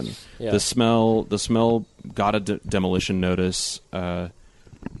gone. Yeah. The smell got a demolition notice. The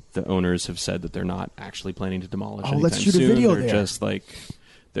owners have said that they're not actually planning to demolish. Oh, let's anytime shoot a soon. video They're there. Just like,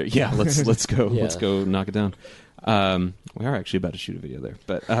 let's go, Yeah. let's go knock it down. We are actually about to shoot a video there,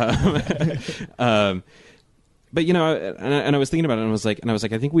 but but you know, and I was thinking about it, and I was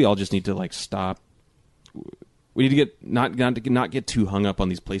like, I think we all just need to like stop. We need to get not get too hung up on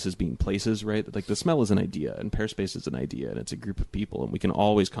these places being places, right? Like the smell is an idea, and Pearspace is an idea, and it's a group of people, and we can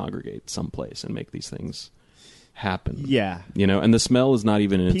always congregate someplace and make these things happen. Yeah, you know, and the smell is not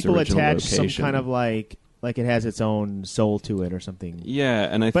even in its people original attach location. some kind of like it has its own soul to it or something. Yeah,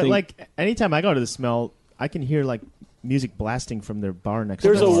 and I but think like anytime I go to the smell, I can hear like music blasting from their bar next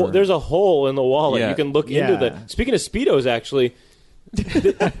There's door. there's a hole in the wall that you can look into. Yeah. Speaking of Speedos, actually,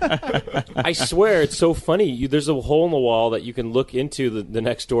 I swear it's so funny. There's a hole in the wall that you can look into the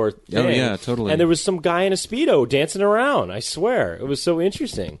next door thing. Oh, yeah, totally. And there was some guy in a Speedo dancing around. I swear. It was so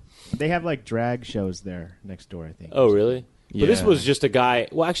interesting. They have like drag shows there next door, I think. Oh, really? Yeah. But this was just a guy.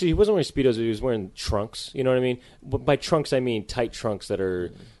 Well, actually, he wasn't wearing Speedos. He was wearing trunks. You know what I mean? But by trunks, I mean tight trunks that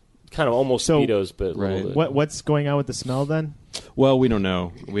are kind of almost Speedos, but a little bit. What's going on with the smell then? Well, we don't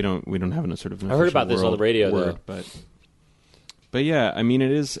know. We don't have a sort of. I heard about this on the radio, though. But yeah, I mean,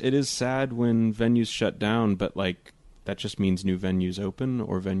 it is sad when venues shut down. But like, that just means new venues open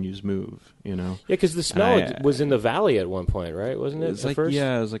or venues move, you know? Yeah, because the smell was in the valley at one point, right? Wasn't it? It was like, first?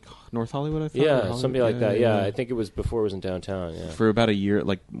 yeah, it was like North Hollywood, I thought. Yeah, something like that. Yeah, I think it was before it was in downtown. Yeah, for about a year,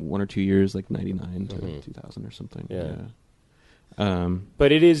 like 1 or 2 years, like 99 to 2000 or something. Yeah. But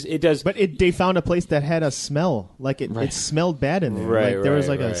they found a place that had a smell, like it smelled bad in there. Right, like there was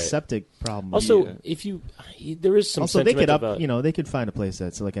like a septic problem. Also, there is some. Also, they could about, they could find a place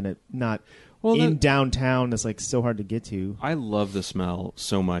that's like not Well, in downtown. That's like so hard to get to. I love the smell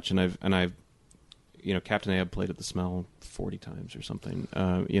so much, and I've Captain Ahab played at the Smell 40 times or something.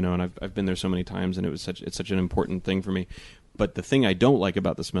 And I've been there so many times, and it's such an important thing for me. But the thing I don't like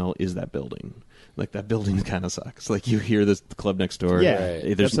about the Smell is that building. Like, that building kind of sucks. Like, you hear the club next door. Yeah,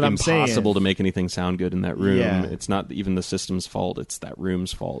 it's impossible to make anything sound good in that room. Yeah. It's not even the system's fault. It's that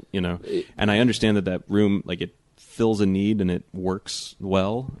room's fault, And I understand that room, like, it fills a need and it works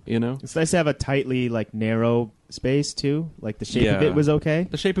well, It's nice to have a tightly, like, narrow space, too. Like, the shape of it was okay.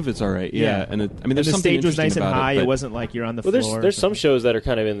 The shape of it's all right, yeah. And there's the something stage was nice and high. It wasn't like you're on the floor. There's some shows that are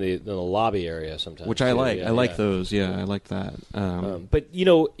kind of in the lobby area sometimes, which I like. I like those. Yeah, I like that. But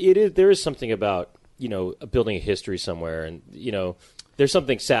there is something about building a history somewhere, and there's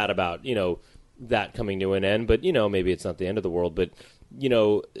something sad about that coming to an end. But maybe it's not the end of the world. But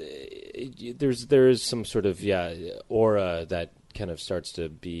there is some sort of aura that kind of starts to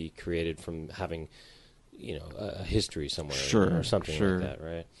be created from having a history somewhere, or something like that,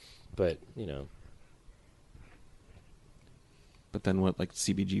 right? But But then what, like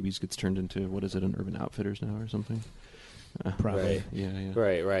CBGB's gets turned into, what is it, an Urban Outfitters now or something? Probably. Right. Yeah.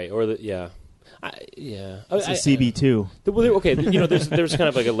 Right. Or It's a CB2. There's kind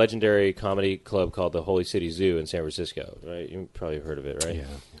of like a legendary comedy club called the Holy City Zoo in San Francisco, right? You've probably heard of it, right? Yeah.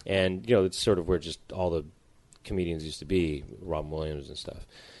 And it's sort of where just all the comedians used to be, Robin Williams and stuff.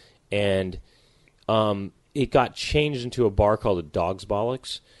 And it got changed into a bar called the Dog's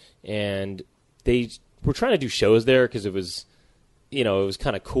Bollocks, and they were trying to do shows there because it was, it was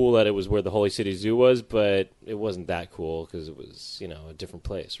kind of cool that it was where the Holy City Zoo was, but it wasn't that cool because it was, a different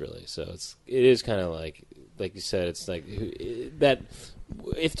place, really. So it is kind of like you said, it's like that.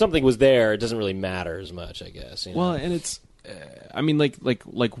 If something was there, it doesn't really matter as much, I guess. Well, and it's,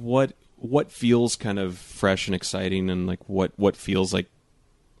 like what feels kind of fresh and exciting, and like what feels like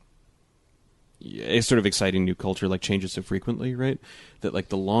a sort of exciting new culture, like, changes so frequently, right? That, like,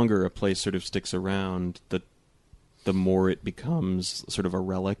 the longer a place sort of sticks around, the more it becomes sort of a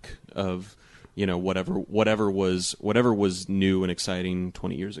relic of, whatever was new and exciting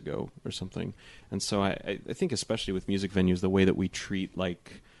 20 years ago or something. And so I think, especially with music venues, the way that we treat,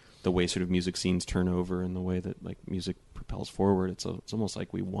 like, the way sort of music scenes turn over and the way that, like, music propels forward, it's almost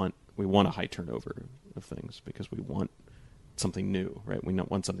like we want a high turnover of things because we want something new, right? We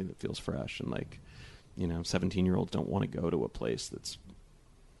want something that feels fresh, and, like, 17-year-olds don't want to go to a place that's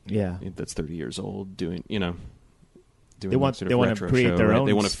 30 years old doing they want sort of retro to create show, their right? own.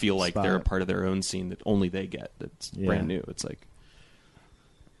 They want to feel like spot. they're a part of their own scene that only they get. That's brand new. It's like,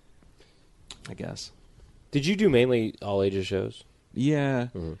 I guess. Did you do mainly all ages shows? Yeah.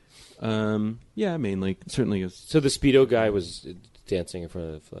 Mm-hmm. Yeah, mainly. Certainly is. So the Speedo guy was dancing in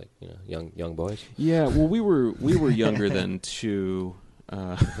front of, like, young boys? Yeah, well, we were younger than two.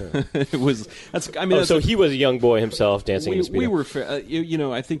 It was. So he was a young boy himself dancing in the Speedo. We were.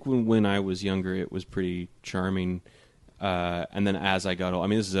 I think when I was younger, it was pretty charming. And then as I got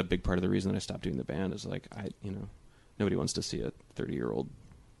old, this is a big part of the reason that I stopped doing the band. Is like nobody wants to see a 30-year-old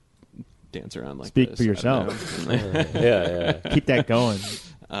dance around like Speak this. for yourself. Yeah. Keep that going.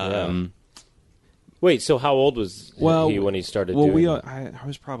 Wait, so how old was he when he started doing it? I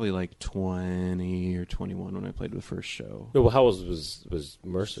was probably like 20 or 21 when I played the first show. Well, how old was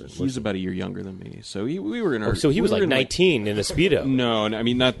Mercer? He's about a year younger than me. So we were in our... so he was like 19 in a Speedo. No,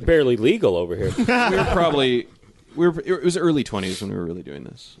 not... Barely legal over here. We were probably... It was early 20s when we were really doing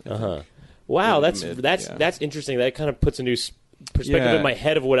this. Uh-huh. Wow, that's interesting. That kind of puts a new perspective in my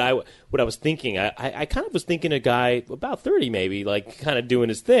head of what I was thinking. I kind of was thinking a guy about 30 maybe, like, kind of doing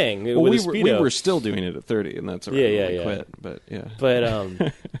his thing with a Speedo. We were still doing it at 30, and that's around when I quit. But yeah,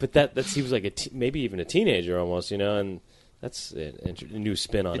 but that seems like maybe even a teenager almost, and that's a new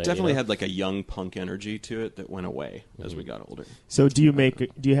spin on it. It definitely had like a young punk energy to it that went away as we got older. So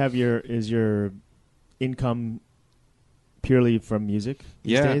is your income purely from music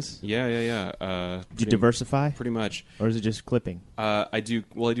these days? Yeah. Do you diversify? Pretty much. Or is it just clipping? I do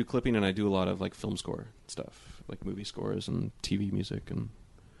clipping, and I do a lot of, like, film score stuff, like movie scores and TV music and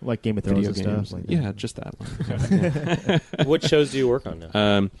like Game of Thrones video and games. stuff. Like yeah, just that one. What shows do you work on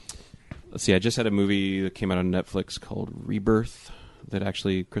now? Let's see. I just had a movie that came out on Netflix called Rebirth that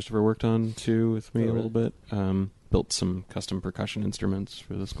actually Christopher worked on too with me a little bit. built some custom percussion instruments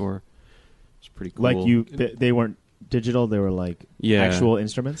for the score. It's pretty cool. Like they weren't digital; they were like actual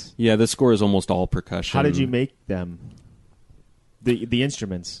instruments. Yeah, the score is almost all percussion. How did you make them? The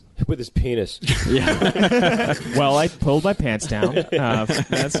instruments with his penis. Yeah. Well, I pulled my pants down.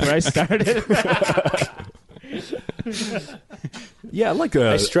 That's where I started. Yeah,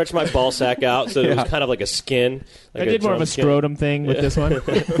 I stretched my ball sack out so it was kind of like a skin. Like I did more of a scrotum thing with this one.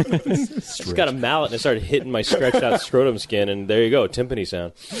 Just got a mallet and I started hitting my stretched out scrotum skin, and there you go, timpani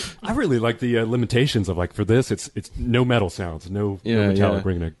sound. I really like the limitations of for this. It's no metal sounds, no metallic.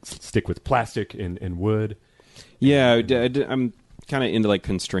 We're going to stick with plastic and wood. Yeah, I'm kind of into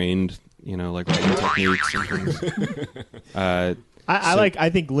constrained, writing techniques and things. I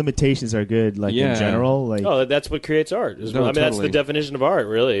think limitations are good, in general. That's what creates art. That's the definition of art,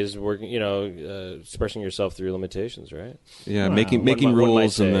 really, is working, expressing yourself through limitations, right? Yeah, making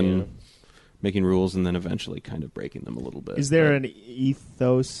rules and then making rules and then eventually kind of breaking them a little bit. Is there an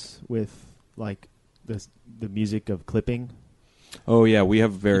ethos with the music of clipping? Oh yeah, we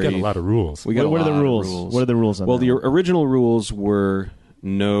have You got a lot of rules. What are the rules? What are the rules on that? Well, the original rules were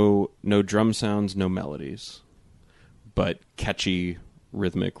no drum sounds, no melodies, but catchy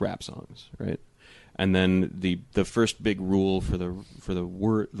rhythmic rap songs, right? And then the first big rule for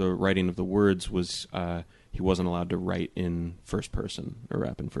the writing of the words was he wasn't allowed to write in first person or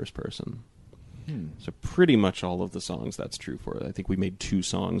rap in first person. So pretty much all of the songs that's true for. I think we made 2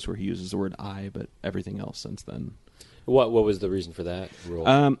 songs where he uses the word I, but everything else since then. What was the reason for that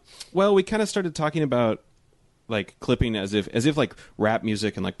rule? Well, we kind of started talking about clipping as if rap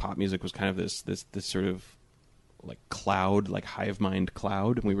music and pop music was kind of this sort of cloud, hive mind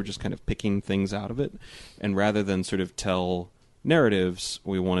cloud, and we were just kind of picking things out of it. And rather than sort of tell narratives,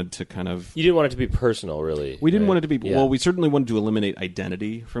 we wanted to kind of... You didn't want it to be personal, really. We didn't want it to be... Yeah. Well, we certainly wanted to eliminate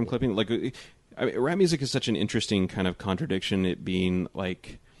identity from clipping. Rap music is such an interesting kind of contradiction, it being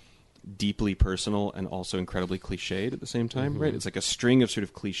deeply personal and also incredibly cliched at the same time, right? It's like a string of sort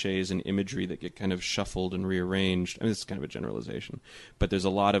of cliches and imagery that get kind of shuffled and rearranged. I mean, this is kind of a generalization, but there's a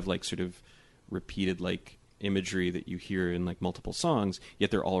lot of sort of repeated imagery that you hear in multiple songs,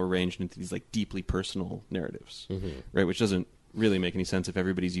 yet they're all arranged into these deeply personal narratives, right? Which doesn't really make any sense if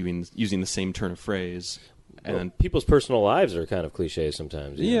everybody's using the same turn of phrase. And people's personal lives are kind of cliches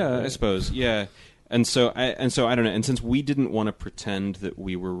sometimes. Yeah, I suppose. Yeah. And so I don't know. And since we didn't want to pretend that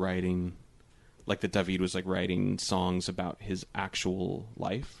we were writing, that David was writing songs about his actual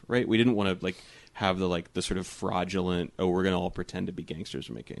life, right? We didn't want to have the sort of fraudulent, we're going to all pretend to be gangsters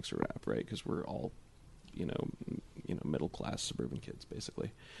and make gangster rap, right? Because we're all, middle class suburban kids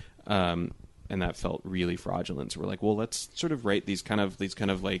basically, and that felt really fraudulent. So we're well, let's sort of write these kind of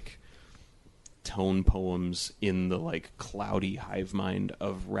tone poems in the cloudy hive mind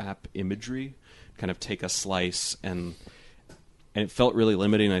of rap imagery. Kind of take a slice, and it felt really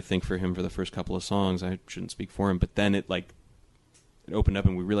limiting, I think, for him for the first couple of songs. I shouldn't speak for him, but then it opened up,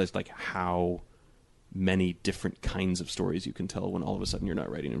 and we realized how many different kinds of stories you can tell when all of a sudden you're not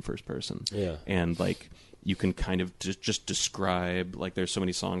writing in first person. Yeah, and you can kind of just describe there's so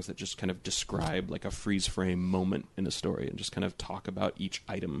many songs that just kind of describe a freeze frame moment in a story and just kind of talk about each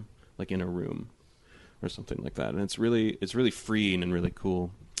item in a room or something like that, and it's really freeing and really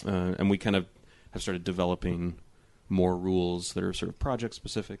cool. And we kind of have started developing more rules that are sort of project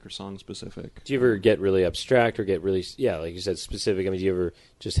specific or song specific. Do you ever get really abstract or get really, like you said, specific? I mean, do you ever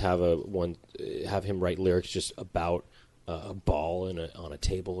just have have him write lyrics just about a ball on a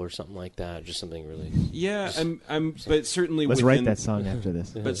table or something like that? Just something really. Yeah, but certainly let's write that song after this.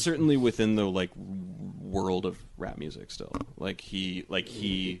 But certainly within the world of rap music, still he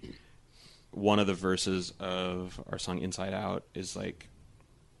one of the verses of our song Inside Out is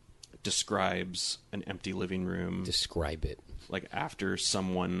describes an empty living room. Describe it. After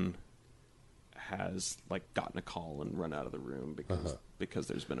someone has gotten a call and run out of the room because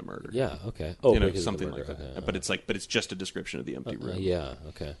there's been a murder. Yeah, okay. Something like that. Okay. But it's just a description of the empty room. Yeah,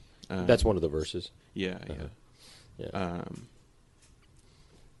 okay. That's one of the verses. Yeah.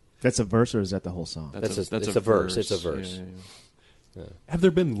 That's a verse, or is that the whole song? It's a verse. It's a verse. Yeah. Have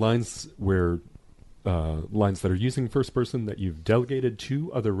there been lines where lines that are using first person that you've delegated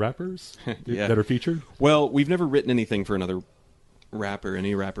to other rappers that are featured? Well, we've never written anything for another rapper.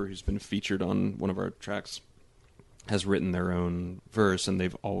 Any rapper who's been featured on one of our tracks has written their own verse, and they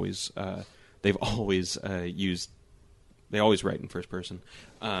always write in first person.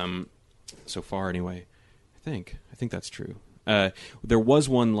 So far, anyway, I think that's true. There was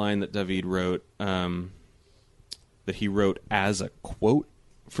one line that David wrote that he wrote as a quote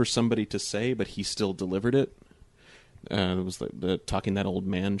for somebody to say, but he still delivered it. It was the talking that old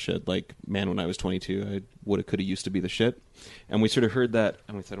man shit. Like, man, when I was 22, I woulda, coulda, used to be the shit. And we sort of heard that,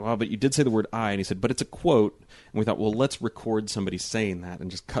 and we said, "Wow, but you did say the word I." And he said, "But it's a quote." And we thought, well, let's record somebody saying that and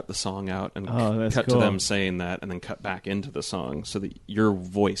just cut the song out and cut to them saying that, and then cut back into the song so that your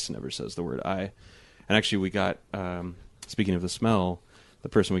voice never says the word I. And actually, we got speaking of the smell, the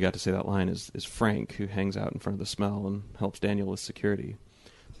person we got to say that line is Frank, who hangs out in front of the smell and helps Daniel with security.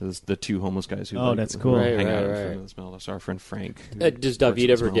 The two homeless guys who that's cool. hang out in front of the smell. That's our friend Frank. Does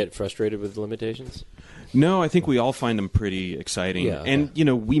David ever get frustrated with limitations? No, I think we all find them pretty exciting. Yeah, and,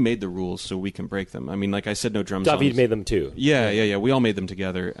 we made the rules so we can break them. I mean, like I said, no drum David songs. made them too. Yeah. We all made them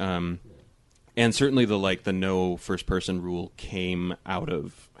together. And certainly the no first-person rule came out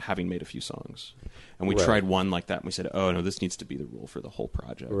of having made a few songs. And we tried one like that, and we said, oh, no, this needs to be the rule for the whole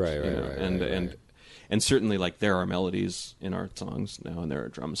project. Right. And certainly, like, there are melodies in our songs now, and there are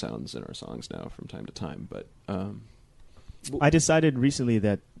drum sounds in our songs now from time to time. But I decided recently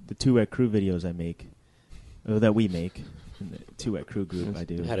that the Two Wet Crew videos I make, or that we make, in the Two Wet Crew group I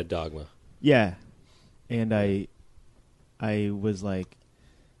do. Had a dogma. Yeah. And I was like,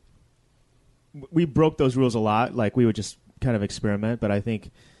 we broke those rules a lot. Like, we would just kind of experiment, but I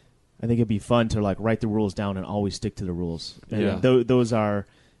think it'd be fun to, like, write the rules down and always stick to the rules. And those are,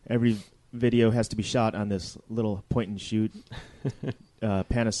 every video has to be shot on this little point-and-shoot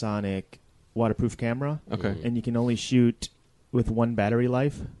Panasonic waterproof camera. Okay. And you can only shoot with one battery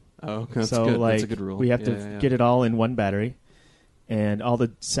life. Oh, that's so, good. like, that's a good rule. We have to get it all in one battery, and all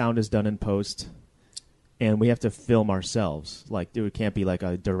the sound is done in post, and we have to film ourselves. Like, it can't be like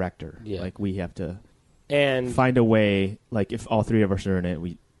a director. Yeah. Like, we have to and find a way, like, if all three of us are in it,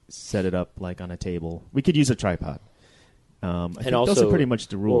 we set it up, like, on a table. We could use a tripod. I think also, those are pretty much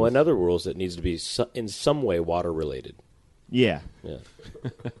the rules. Well, another rule is it needs to be in some way water-related. Yeah.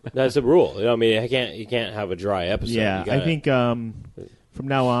 That's a rule. I mean, you can't have a dry episode. Yeah, I think from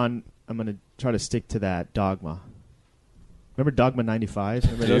now on, I'm going to try to stick to that dogma. Remember Dogma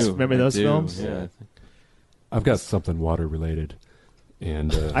 95? Remember those films? Yeah. I've got something water-related.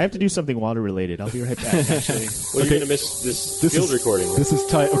 And I have to do something water-related. I'll be right back, actually. Well, you're going to miss this field recording. This is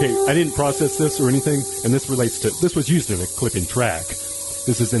tight. Okay, I didn't process this or anything, and this relates to... This was used in a clipping track.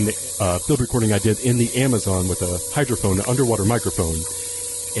 This is in the field recording I did in the Amazon with a hydrophone, an underwater microphone,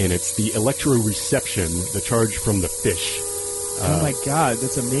 and it's the electroreception, the charge from the fish. Oh, my God,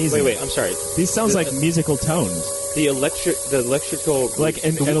 that's amazing. Wait, I'm sorry. These sounds like musical tones. The electrical... Like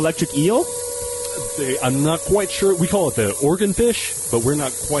an electric eel? I'm not quite sure. We call it the organ fish, but we're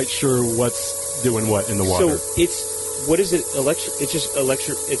not quite sure what's doing what in the water. So what is it? It's just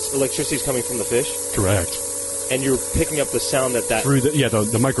it's electricity's coming from the fish. Correct. And you're picking up the sound that through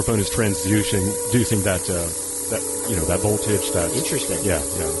the microphone is transducing that that voltage. That interesting. Yeah.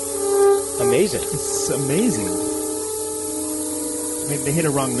 Amazing. It's amazing. Maybe they hit a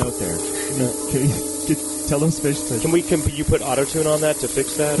wrong note there. Can you tell those fish to... Can you put auto-tune on that to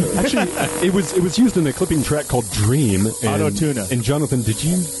fix that? Or? Actually, it was used in a clipping track called Dream. Auto-tuna. And Jonathan, did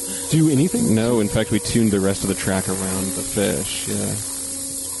you do anything? No, in fact, we tuned the rest of the track around the fish. Yeah.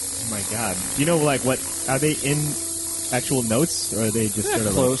 Oh my God! Do you know, like, what are they in actual notes, or are they just sort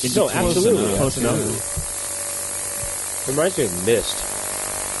of close? Like, no, absolutely close enough. It reminds me of Mist.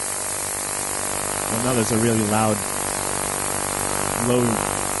 Well, now there's a really loud, low.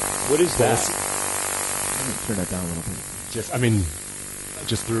 What is that? I'm gonna turn that down a little bit. I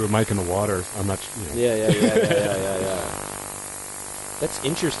just threw a mic in the water. I'm not. Yeah. That's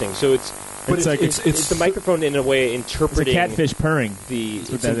interesting. So it's the microphone in a way interpreting. It's a catfish purring.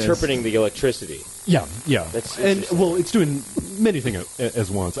 It's interpreting the electricity. Yeah. That's it's doing many things as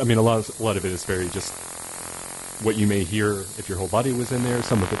once. I mean, a lot of it is very just what you may hear if your whole body was in there.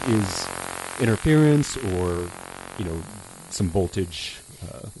 Some of it is interference or some voltage.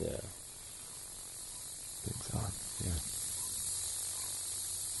 Things on. Yeah.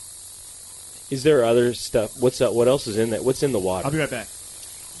 Is there other stuff? What else is in there? What's in the water? I'll be right back.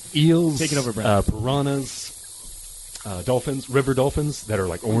 Eels, take it over, Brent. Piranhas, dolphins, river dolphins that are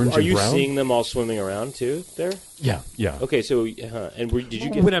like orange and brown. Are you seeing them all swimming around too there? Yeah. Okay, so and did you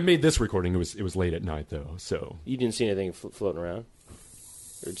get... When I made this recording, it was late at night though, so you didn't see anything floating around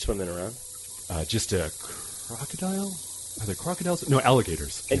or swimming around? Just a crocodile. Are there crocodiles? No,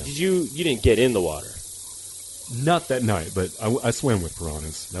 alligators. And you didn't get in the water? Not that night, but I swam with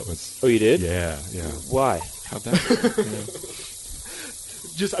piranhas. That was... Oh, you did? Yeah. Why? How'd that...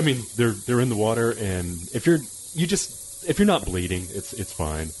 Just, I mean, they're in the water, and if you're not bleeding, it's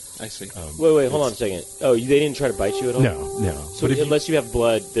fine. I see. Wait, hold on a second. Oh, they didn't try to bite you at all? No. So unless you have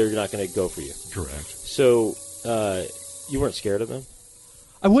blood, they're not going to go for you? Correct. So you weren't scared of them?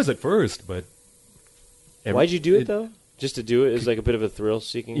 I was at first, but Why'd you do it though? Just to do it is like a bit of a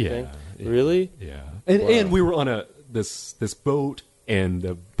thrill-seeking thing. Yeah. Really? Yeah. And we were on this boat, and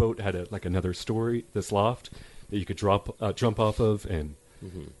the boat had another story, this loft that you could jump off of, and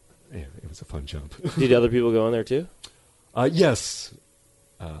yeah, it was a fun jump. Did other people go in there too? Yes,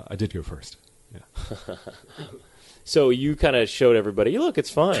 I did go first. Yeah. So you kind of showed everybody, look,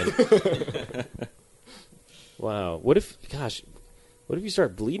 it's fine. Wow. What if you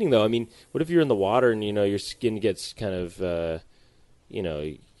start bleeding though? I mean, what if you're in the water and your skin gets kind of,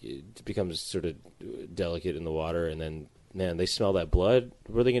 it becomes sort of delicate in the water, and then man, they smell that blood.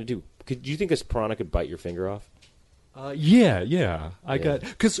 What are they going to do? Do you think this piranha could bite your finger off? Yeah.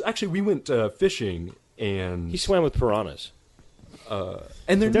 Because actually we went fishing, and he swam with piranhas.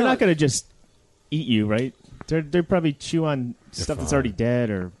 And they're not going to just eat you, right? They're probably chew on stuff that's already dead,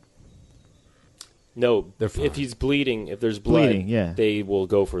 or no. If he's bleeding, if there's blood, they will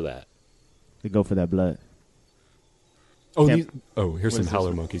go for that. They go for that blood. Here's some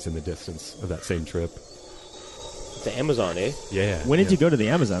howler monkeys in the distance of that same trip. The Amazon, eh? Yeah. When did you go to the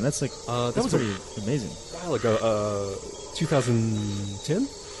Amazon? That's like that was pretty amazing. A while ago, 2010.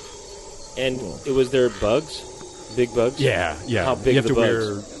 And it was there bugs, big bugs. Yeah. How big you are have the to bugs?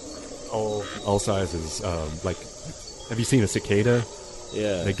 wear all sizes. Have you seen a cicada?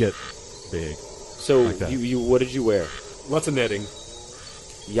 Yeah, they get big. So like you what did you wear? Lots of netting.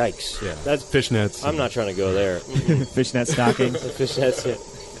 Yikes! Yeah, that's fishnets. I'm not trying to go there. Fishnet stockings. Fishnets.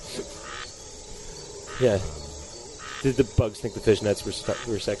 Yeah. Did the bugs think the fishnets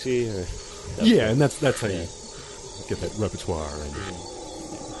were sexy? Or? Yeah, and that's how you get that repertoire and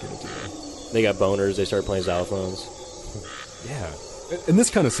get it together. They got boners. They started playing xylophones. Yeah, and this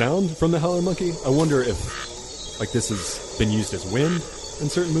kind of sound from the howler monkey. I wonder if this has been used as wind in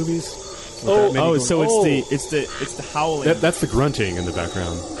certain movies. It's the howling. That's the grunting in the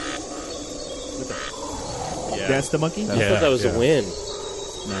background. Yeah. That's the monkey. I thought that was the wind.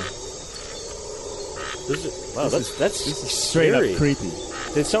 No. That's straight scary. up creepy.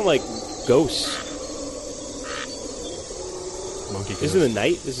 They sound like ghosts. Monkey ghosts. This is the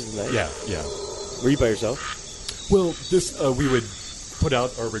night. This is the night. Yeah. Were you by yourself? Well, this we would put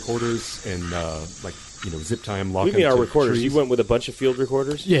out our recorders and zip tie them, lock them. What do you mean our to recorders? trees. You went with a bunch of field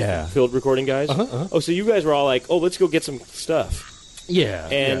recorders? Yeah. Field recording guys? Oh, so you guys were all like, let's go get some stuff.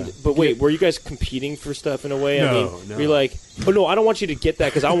 Yeah. But wait, were you guys competing for stuff in a way? No. You're like, no, I don't want you to get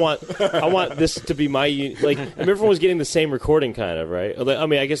that because I want this to be my everyone was getting the same recording kind of, right? I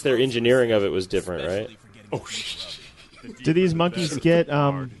mean, I guess their engineering of it was different, right? Oh, do these monkeys get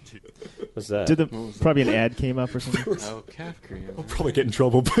what's that? Probably an ad came up or something? Calf cream. I'll probably get in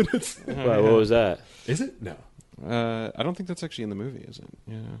trouble, but it's what was that? Is it? No. I don't think that's actually in the movie, is it?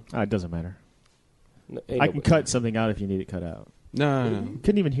 Yeah. It doesn't matter. No, I can cut something out if you need it cut out. No.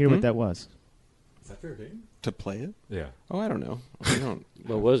 Couldn't even hear what that was. Is that fair game? To play it? Yeah. Oh, I don't know. I don't.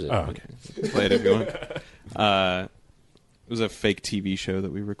 What was it? Oh, okay. Play it if you want. It was a fake TV show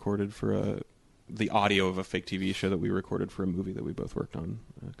that we recorded for the audio of a fake TV show that we recorded for a movie that we both worked on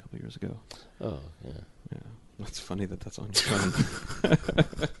a couple of years ago. Oh, yeah. Yeah. That's funny that's on your phone.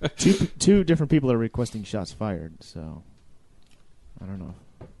 Two different people are requesting shots fired, so I don't know.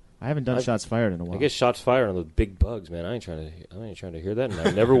 I haven't done shots fired in a while. I guess shots fired on the big bugs, man. I ain't trying to hear that, and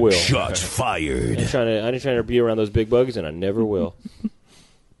I never will. Shots fired. I ain't trying to be around those big bugs, and I never will.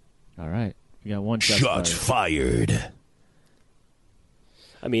 All right, you got one shots fired.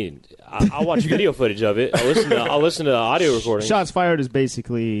 I mean, I'll watch video footage of it. I'll listen to the audio recording. Shots fired is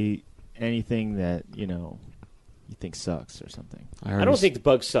basically anything that you think sucks or something. I don't think the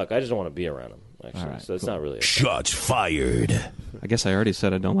bugs suck. I just don't want to be around them. Actually, right, so it's not really. Shots fired. I guess I already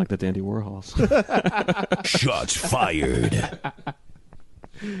said I don't like the Dandy Warhols. Shots fired.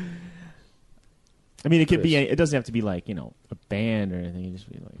 I mean, it could be. It doesn't have to be like a band or anything. You just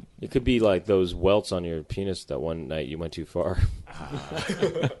be like. It could be like those welts on your penis that one night you went too far.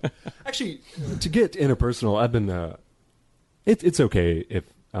 Actually, to get interpersonal, I've been. It's okay if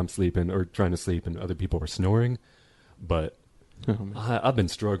I'm sleeping or trying to sleep and other people are snoring, but I've been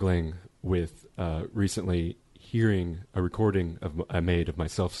struggling with recently hearing a recording I made of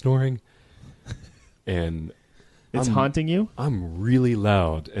myself snoring, and it's haunting you. I'm really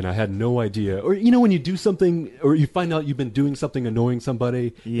loud, and I had no idea. Or when you do something, or you find out you've been doing something annoying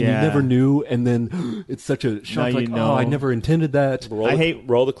somebody, and you never knew, and then it's such a shock. Oh, I never intended that.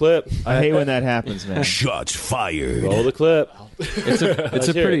 Roll the clip. I hate when that happens, man. Shots fired. Roll the clip.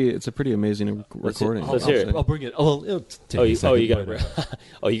 It's a pretty amazing recording. Let's hear it. I'll bring it. You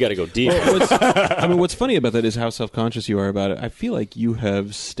got to go deep. What's funny about that is how self-conscious you are about it. I feel like you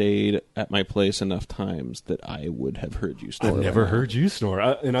have stayed at my place enough times that I would have heard you snore. I've never heard you snore,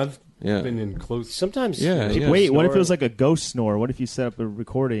 and I've Yeah. been in close. Sometimes, Yeah, people yeah. Wait, what if snore. it was like a ghost snore? What if you set up a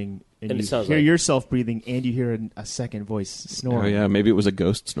recording and And it you sounds hear like- yourself breathing and you hear a second voice snoring? Oh yeah, maybe it was a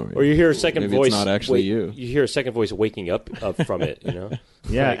ghost snoring. Or you hear a second Maybe voice. It's not actually you. You hear a second voice waking up from it. You know.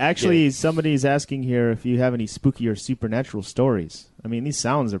 Yeah, Like, actually, somebody's asking here if you have any spooky or supernatural stories. I mean, these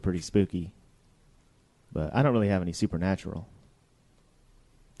sounds are pretty spooky, but I don't really have any supernatural.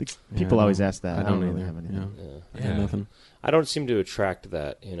 People always ask that. I don't really either. have any. Yeah. I Yeah. got nothing. I don't seem to attract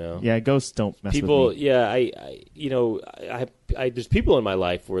that. You know. Yeah, ghosts don't mess People, with me. yeah, I there's people in my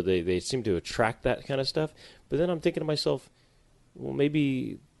life where they seem to attract that kind of stuff, but then I'm thinking to myself, well,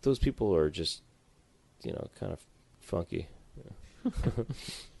 maybe those people are just, kind of funky.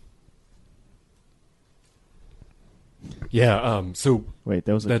 Yeah. So Wait,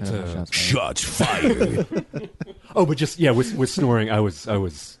 those are That's, kind of shots fired. Shots fired. Oh, but just with snoring, I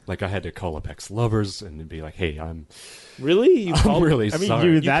was like I had to call up ex-lovers and be like, "Hey, I'm Really? You called? really I mean, sorry."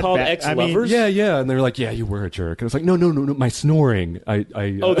 you You that called bad? ex-lovers? Yeah, and they're like, "Yeah, you were a jerk." And I was like, "No, my snoring."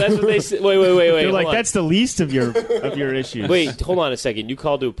 Oh, that's what they said. Wait. They're hold like, on. that's the least of your issues. Wait, hold on a second. You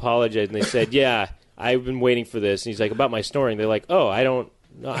called to apologize, and they said, "Yeah, I've been waiting for this." And he's like, "About my snoring." They're like, "Oh, I don't.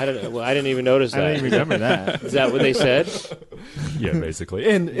 Well, I didn't even notice I that." don't even remember that. Is that what they said? yeah, basically,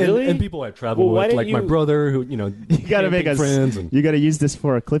 and Really? and people I've traveled Well, why with, didn't like my you- brother, who You got to make us. friends. And, You got to use this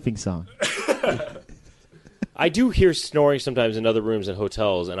for a clipping song. I do hear snoring sometimes in other rooms in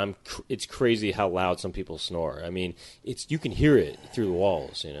hotels, and it's crazy how loud some people snore. I mean, you can hear it through the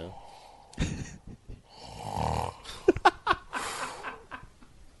walls, you know.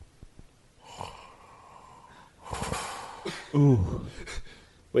 Ooh.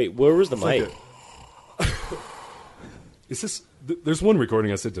 Wait, where was the mic? is this? There's one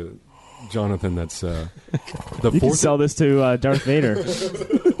recording I said to Jonathan that's the You can fourth. sell this to Darth Vader.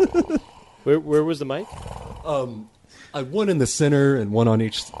 Where was the mic? I had one in the center and one on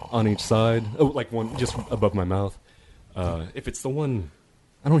each side. Oh, like one just above my mouth. If it's the one,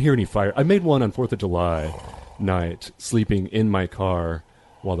 I don't hear any fire. I made one on 4th of July night, sleeping in my car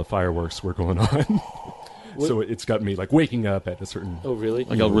while the fireworks were going on. So it's got me like waking up at a certain. Oh, really?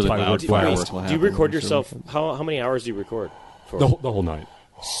 Like a really loud firework will Do you happen record or yourself? something. How many hours do you record for? the whole night.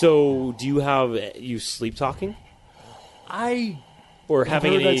 So, do you have you sleep talking or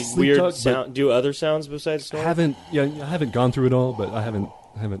having heard any that sleep weird talk, but- sound? Do other sounds besides snoring? I haven't gone through it all, but I haven't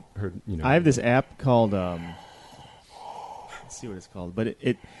heard. I have this app called. Let's see what it's called, but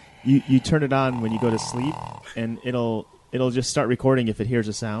you turn it on when you go to sleep, and it'll just start recording if it hears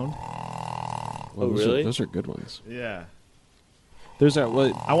a sound. Well, Oh, those really? Those are good ones. Yeah. There's that.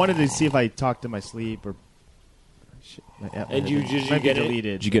 What? I wanted to see if I talked in my sleep or. Shit, my app And might you- have did you might be get it?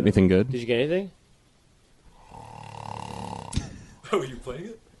 deleted. Did you get anything good? Did you get anything? Oh, are you playing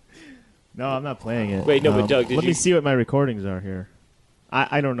it? No, I'm not playing it. Wait, no, but Doug, did let you- me see what my recordings are here.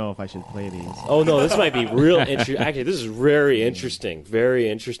 I don't know if I should play these. Oh no, this might be real interesting. Actually, this is very interesting. Very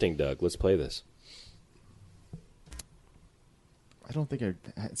interesting, Doug. Let's play this. I don't think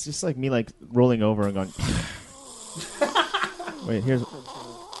it's just like me like rolling over and going. Wait, here's.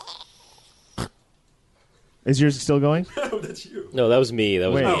 Is yours still going? Oh, that's you. No, that was me. That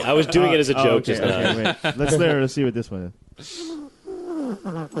was Wait. me. I was doing it as a joke okay, just now. okay, wait. Let's see what this one is.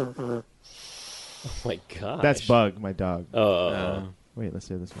 Oh my god. That's Bug, my dog. Oh. Wait, let's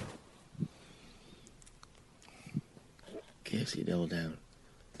hear this one. KFC Double Down.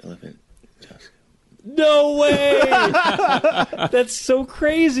 Elephant. Tusk. No way! That's so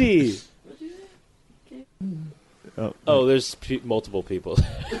crazy. Oh, there's multiple people.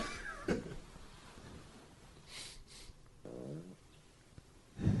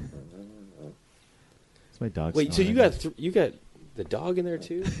 It's my dog. Wait, so snoring. you got the dog in there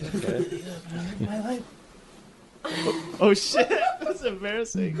too? Okay. My life. Oh shit! That's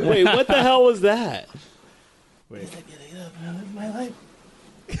embarrassing. Wait, what the hell was that? Wait. My life.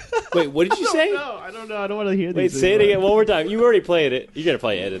 Wait, what did you say? No, I don't know. I don't want to hear Wait, these. say it anymore. again one more time. You already played it. You're gonna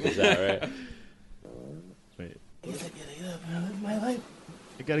probably edit this out, right? Wait. My life.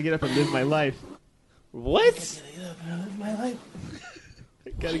 I gotta get up and live my life. What? My life. I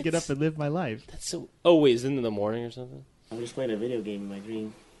gotta get up and live my life. That's so. Oh wait, is it in the morning or something? I'm just playing a video game in my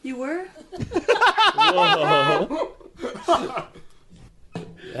dream. You were? Whoa.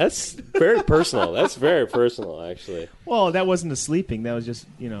 That's very personal. That's very personal, actually. Well, that wasn't a sleeping. That was just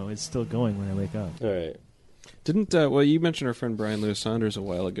it's still going when I wake up. All right. Didn't well? You mentioned our friend Brian Lewis Saunders a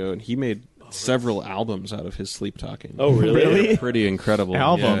while ago, and he made several albums out of his sleep talking. Oh, really? Really? Pretty incredible.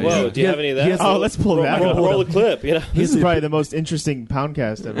 Album? Yeah, Whoa, yeah. do you have any of that? Oh, let's pull that up. Roll a clip. You know. This is probably the most interesting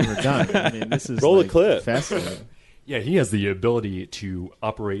Poundcast I've ever done. I mean, this is Roll a like, clip. Fascinating. Yeah, he has the ability to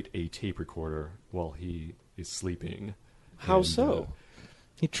operate a tape recorder while he is sleeping. How And, so?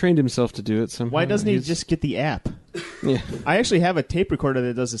 He trained himself to do it somehow. Why doesn't he just get the app? Yeah. I actually have a tape recorder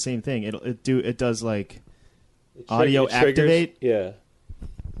that does the same thing. It does like audio It triggers- activate. Yeah.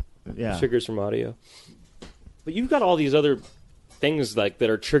 Yeah. Triggers from audio. But you've got all these other things like that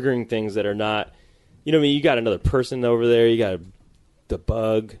are triggering things that are not. You know what I mean? You got another person over there. You got the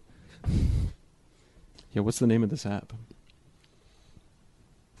bug. Yeah, what's the name of this app?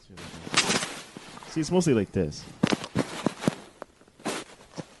 See, it's mostly like this.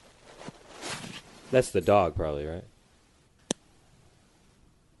 That's the dog, probably, right?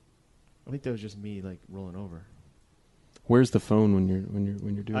 I think that was just me like rolling over. Where's the phone when you're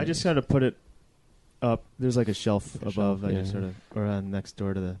doing? I just kind of put it up. There's like a shelf above. I yeah. just sort of or next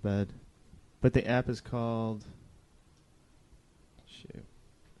door to the bed. But the app is called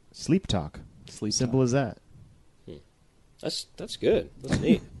Sleep Talk. Sleep Simple Talk. as that. That's good. That's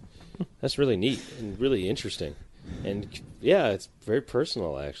neat. That's really neat and really interesting. And yeah, it's very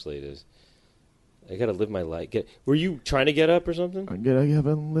personal actually. It is. I gotta live my life. Were you trying to get up or something? I gotta get up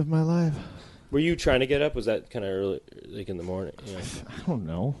and live my life. Were you trying to get up? Was that kind of early, like in the morning? You know? I don't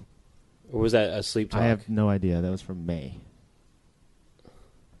know. Or was that a sleep talk? I have no idea. That was from May.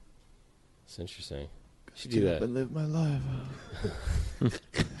 It's interesting. You should do that. And live my life. I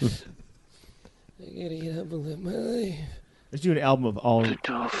gotta get up and live my life. Let's do an album of all. The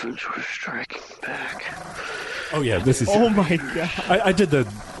dolphins were striking back. Oh yeah, this is. Oh my god! I did the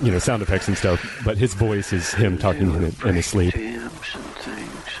sound effects and stuff, but his voice is him talking in his sleep. Dams and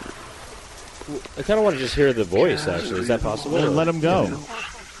things. I kind of want to just hear the voice. Actually, is that possible? Well, let him go.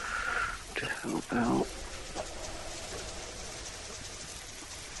 To help out.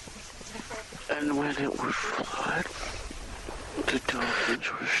 And when it would flood, the dolphins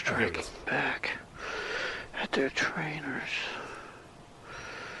were striking back at their trainers.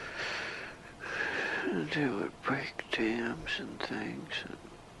 And they would break dams and things and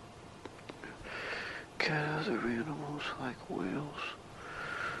get other animals like whales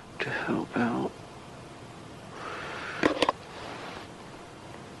to help out.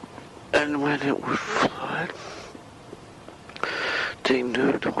 And when it would flood, they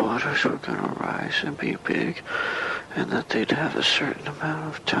knew the waters were going to rise and be big, and that they'd have a certain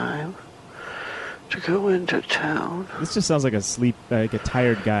amount of time to go into town. This just sounds like a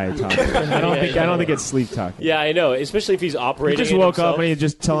tired guy talking. I don't think it's sleep talking. Yeah, I know. Especially if he's He operating. just it woke himself. up and he's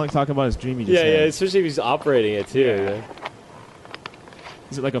just talking about his dream. He just Yeah, had. Especially if he's operating it too. Yeah.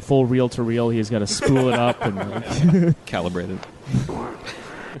 Is it like a full reel to reel? He's got to spool it up and Calibrated.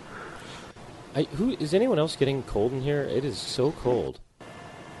 Who is anyone else getting cold in here? It is so cold.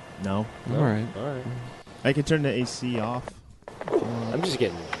 No. All right. I can turn the AC off. I'm just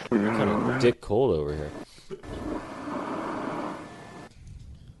getting kind of dick cold over here.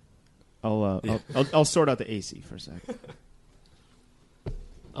 I'll sort out the AC for a second.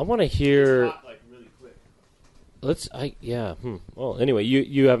 I want to hear. Well, anyway,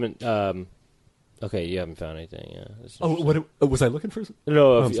 you haven't. Okay, you haven't found anything. Yeah. What was I looking for?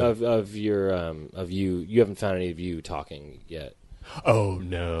 No, of you. You haven't found any of you talking yet. Oh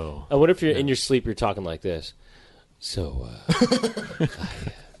no! I wonder if you're in your sleep. You're talking like this. So, I'm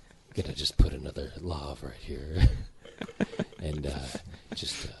gonna just put another lav right here, and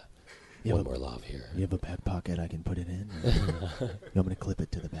just one more lav here. You have a back pocket I can put it in? I'm going to clip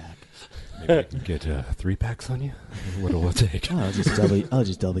it to the back. Maybe I can get 3 packs on you. What'll it take? I'll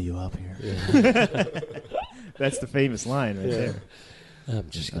just double you up here. Yeah. That's the famous line right there. I'm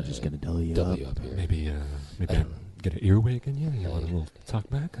just gonna double you up here. Maybe get an earwig in you. You want a little talk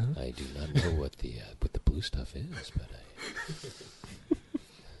back, huh? I do not know what the blue stuff is, but I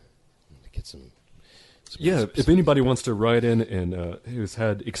get some. Yeah, if anybody wants to write in and who's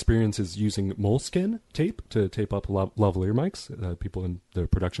had experiences using moleskin tape to tape up lavalier mics, people in the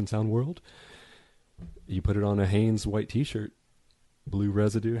production sound world, you put it on a Hanes white T-shirt, blue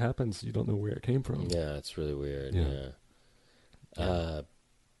residue happens. You don't know where it came from. Yeah, it's really weird. Yeah.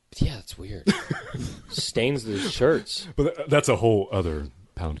 Yeah, it's weird. Stains the shirts. But that's a whole other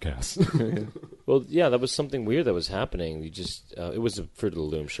Poundcast. Well, yeah, that was something weird that was happening. You just it was a Fruit of the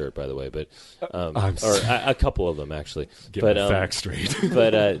Loom shirt, by the way, but or a couple of them actually. Get the facts straight.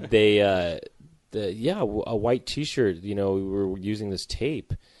 But a white T-shirt. You know, we were using this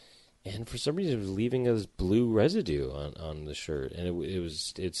tape, and for some reason it was leaving us blue residue on the shirt, and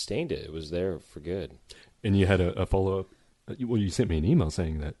it stained it. It was there for good. And you had a follow up. Well, you sent me an email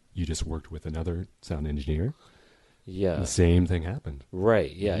saying that you just worked with another sound engineer. Yeah. The same thing happened.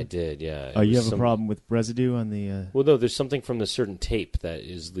 Right. Yeah, I did. Yeah. Oh, you have a problem with residue on the... Well, no, there's something from the certain tape that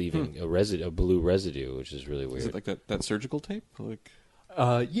is leaving a blue residue, which is really weird. Is it like that surgical tape? Like,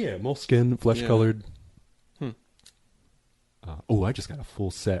 yeah, moleskin, flesh-colored. Yeah. I just got a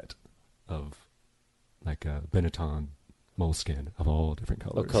full set of like Benetton moleskin of all different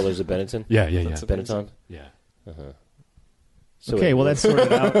colors. Oh, colors of Benetton? Yeah. Benetton? Yeah. Uh-huh. So okay, well, that's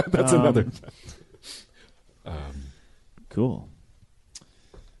sorted out. That's another. Cool.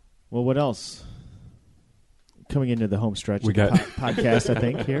 Well, what else? Coming into the home stretch We of the got podcast, I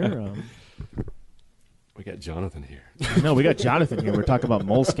think, here. We got Jonathan here. No, we got Jonathan here. We're talking about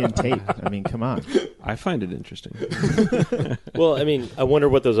moleskin tape. I mean, come on. I find it interesting. Well, I mean, I wonder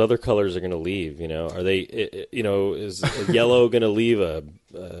what those other colors are going to leave. Are they? Is yellow going to leave a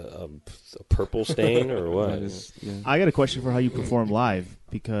purple stain or what? I got a question for how you perform live,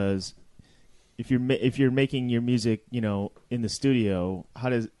 because if you're making your music, in the studio, how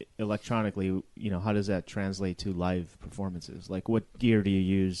does electronically, how does that translate to live performances? Like, what gear do you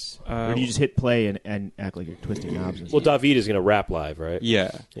use, or do you just hit play and act like you're twisting knobs? And well, David is going to rap live, right?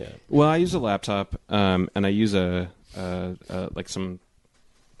 Yeah. Well, I use a laptop, and I use a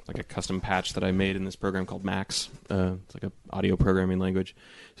custom patch that I made in this program called Max. It's like an audio programming language.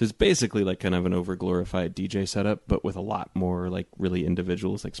 So it's basically like kind of an over-glorified DJ setup, but with a lot more like really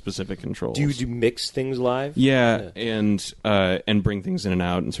individuals, like specific controls. Do you mix things live? Yeah. And bring things in and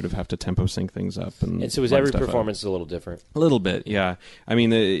out, and sort of have to tempo sync things up. And so is every performance a little different? A little bit, yeah. I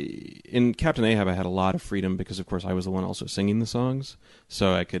mean, in Captain Ahab, I had a lot of freedom because, of course, I was the one also singing the songs,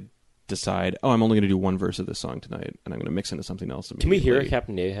 so I could decide, I'm only going to do one verse of this song tonight, and I'm going to mix into something else. Can we hear a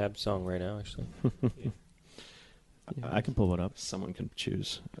Captain Ahab song right now, actually? I can pull one up. Someone can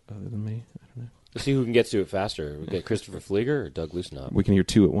choose other than me. I don't know. Let's see who can get to it faster. We get Christopher Fleeger or Doug Loosenop. We can hear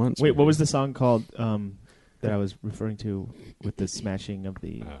two at once. Wait, what was the song called that I was referring to with the smashing of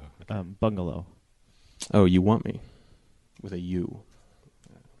the bungalow? Oh, You Want Me, with a U.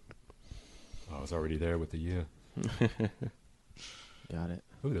 I was already there with the U. Got it.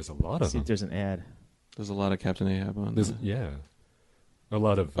 Oh, there's a lot of See them. if there's an ad. There's a lot of Captain Ahab on. Yeah. A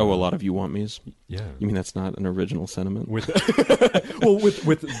lot of... a lot of You Want Me's? Yeah. You mean that's not an original sentiment? With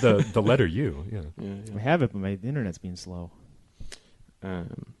the letter U, yeah. I have it, but my internet's being slow.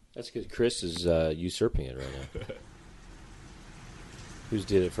 That's because Chris is usurping it right now. Who's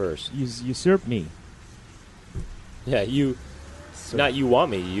did it first? Usurp me. Yeah, you... Not You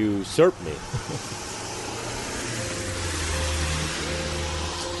Want Me, you usurp me.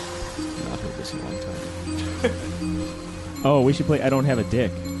 Not heard this in a long time. Oh, we should play I Don't Have a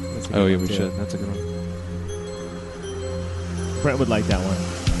Dick. Oh, yeah, we should. That's a good one. Brent would like that one.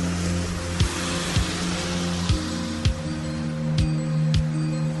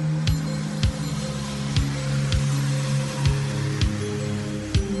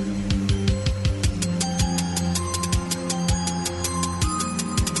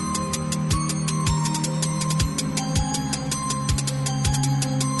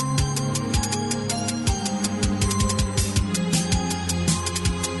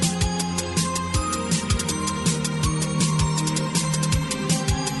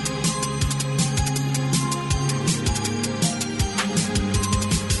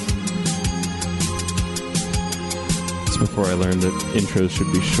 Before I learned that intros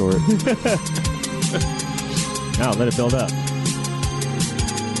should be short. Now, let it build up.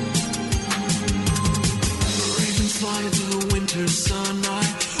 Ravens fly into the winter sun. I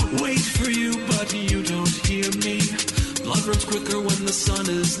wait for you, but you don't hear me. Blood runs quicker when the sun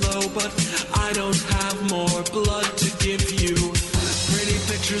is low, but I don't have more blood to give you. Pretty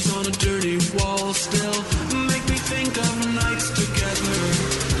pictures on a dirty wall still make me think of nights together.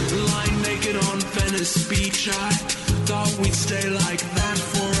 Lying naked on Venice Beach, I thought we'd stay like that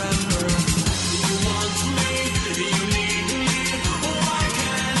forever. You want me, you need me. Why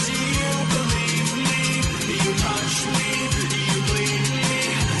can't you believe me? You touch me, you bleed me.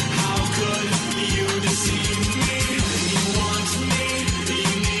 How could you deceive me? You want me, you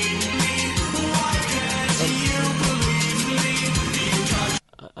need me. Why can't you believe me? You touch.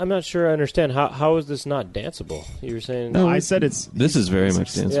 I'm not sure I understand. How is this not danceable? You were saying... No, I said it's... This is very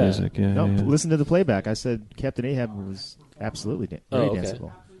much dance music. Yeah, no, yeah. Listen to the playback. I said Captain Ahab was absolutely very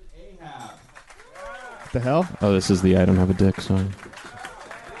danceable. What the hell? Oh, this is the I Don't Have a Dick song.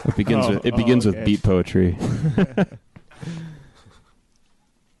 It begins with beat poetry.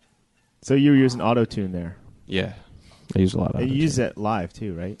 So you were using auto-tune there. Yeah. I use a lot of And auto-tune. you use that live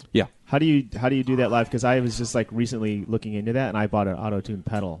too, right? Yeah. How do you do that live? Because I was just like recently looking into that, and I bought an auto-tune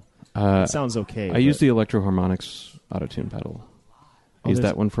pedal. It sounds okay. I use the Electro-Harmonics auto-tune pedal. I used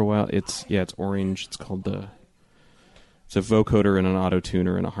that one for a while. It's orange. It's called it's a vocoder and an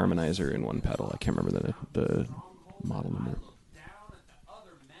auto-tuner and a harmonizer in one pedal. I can't remember the model number.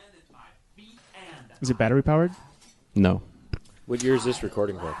 Is it battery powered? No. What year is this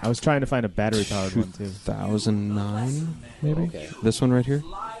recording from? I was trying to find a battery-powered one, too. 2009, maybe? Okay. This one right here?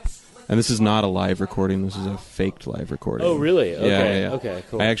 And this is not a live recording. This is a faked live recording. Oh, really? Okay. Yeah. Okay,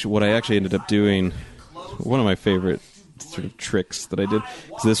 cool. What I actually ended up doing, one of my favorite sort of tricks that I did,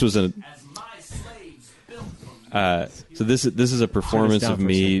 because this was a... so this is a performance of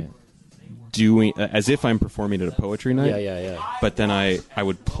me doing... as if I'm performing at a poetry night. Yeah. But then I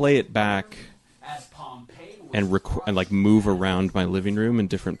would play it back... and like move around my living room in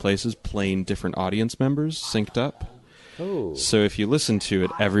different places, playing different audience members synced up. Oh. So if you listen to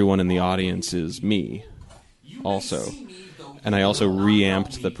it, everyone in the audience is me, also. And I also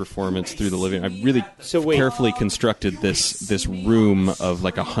reamped the performance through the living room. I really carefully constructed this room of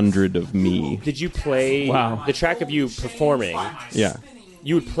like 100 of me. Did you play the track of you performing? Yeah.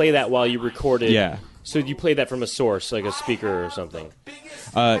 You would play that while you recorded? Yeah. So you played that from a source, like a speaker or something?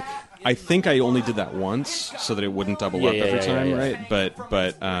 I think I only did that once so that it wouldn't double up every time, right?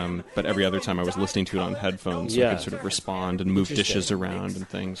 But every other time I was listening to it on headphones, so I could sort of respond and move dishes around and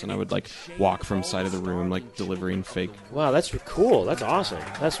things, and I would like walk from side of the room, like delivering fake. Wow, that's cool. That's awesome.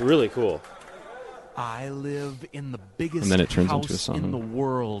 That's really cool. I live in the biggest And then it turns house into a song. in the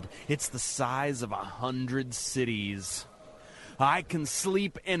world. It's the size of 100 cities. I can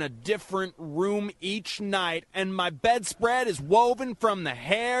sleep in a different room each night, and my bedspread is woven from the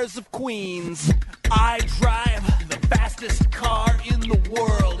hairs of queens. I drive the fastest car in the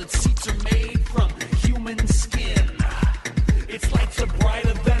world. Its seats are made from human skin. Its lights are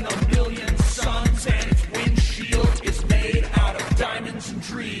brighter than 1,000,000 suns, and its windshield is made out of diamonds and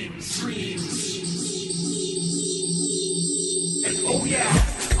dreams. And oh yeah,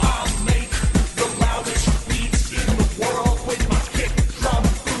 I'll make the loudest beats in the world with my kick drum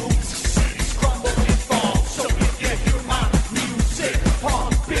booms. Cities crumble and fall, so if you hear my music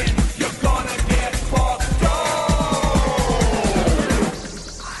pumping, you're gonna get fucked up.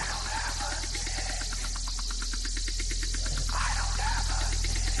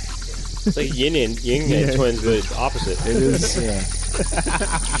 It's like yin and twins, but opposite. It is. Yeah.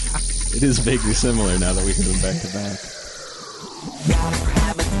 It is vaguely similar now that we hear them back to back.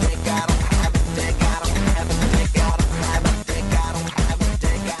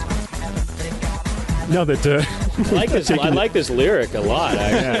 Now that I like this lyric a lot.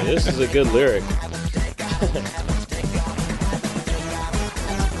 Actually, this is a good lyric.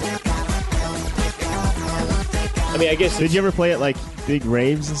 I mean, I guess. Did you ever play at like big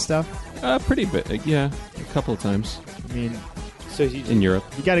raves and stuff? Pretty big, yeah, a couple of times. I mean, so in Europe,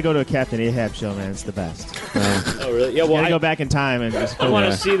 you got to go to a Captain Ahab show, man. It's the best. Oh, really? Yeah. Well, you got to go back in time and just. I want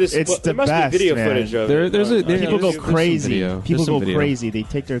to see this. It's there the must best, be video man. footage of it. People go crazy. People go video. crazy. They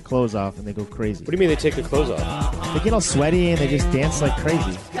take their clothes off and they go crazy. What do you mean they take their clothes off? They get all sweaty and they just dance like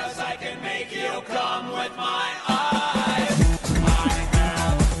crazy.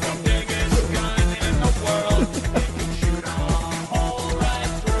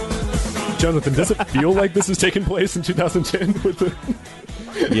 Jonathan, does it feel like this is taking place in 2010? With the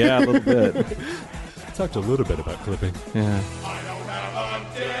yeah, a little bit. I talked a little bit about clipping. Yeah. I don't have a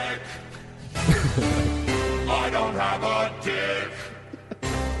dick. I don't have a dick.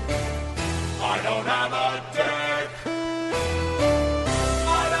 I don't have a dick.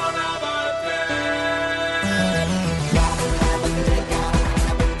 I don't have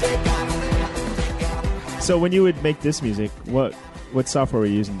a dick. So when you would make this music, what software were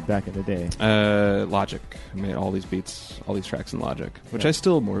you using back in the day? Logic. I made all these beats, all these tracks in Logic, which I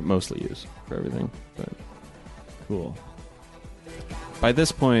still mostly use for everything. But cool. By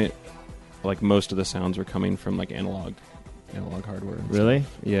this point, like most of the sounds were coming from like analog hardware. Really?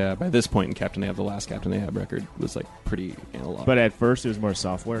 Yeah. By this point in Captain Ahab, the last Captain Ahab record was like pretty analog. But at first it was more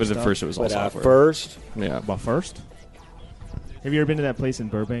software. But stuff? at first it was all software. First? Yeah. Well, first? Have you ever been to that place in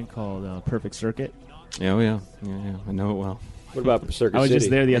Burbank called Perfect Circuit? Oh, yeah. I know it well. What about Circuit City? I was just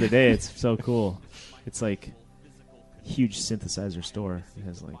there the other day. It's so cool. It's like a huge synthesizer store. It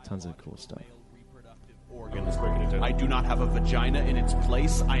has like tons of cool stuff. I do not have a vagina in its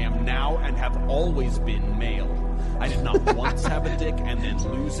place. I am now and have always been male. I did not once have a dick and then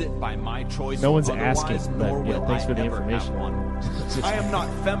lose it by my choice. No one's Otherwise, asking, nor but yeah, will thanks I for the ever information. have one. I am not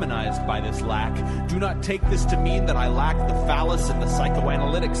feminized by this lack. Do not take this to mean that I lack the phallus in the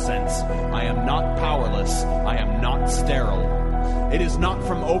psychoanalytic sense. I am not powerless. I am not sterile. It is not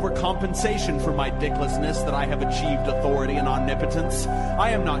from overcompensation for my dicklessness that I have achieved authority and omnipotence.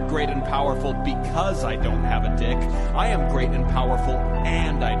 I am not great and powerful because I don't have a dick. I am great and powerful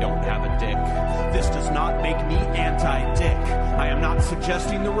and I don't have a dick. This does not make me anti-dick. I am not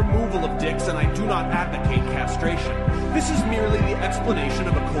suggesting the removal of dicks, and I do not advocate castration. This is merely the explanation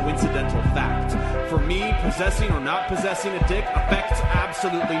of a coincidental fact. For me, possessing or not possessing a dick affects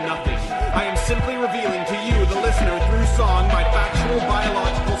absolutely nothing. I am simply revealing to you, the listener, through song, my factual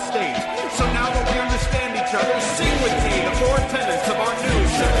biological state. So now that we understand each other, sing with me the four tenets of our new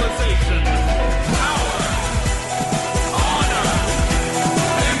civilization. Power, honor,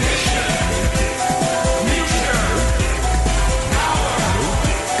 ambition, nature. Power,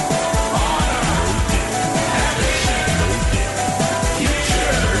 honor, ambition,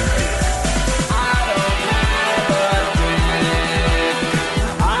 future. I don't have a dick.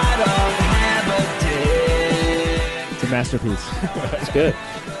 I don't have a dick. It's a masterpiece. That's good.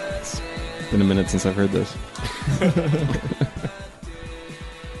 Been a minute since I've heard this.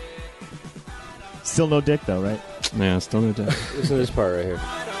 Still no dick, though, right? Yeah, still no dick. Listen to this part right here. I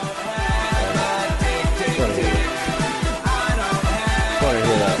want to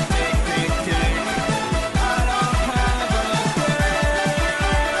hear that.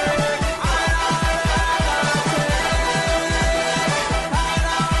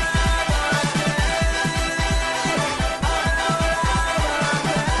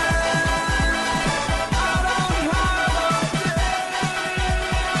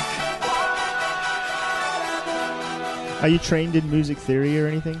 Are you trained in music theory or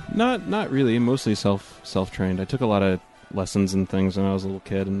anything? Not really. Mostly self-trained. I took a lot of lessons and things when I was a little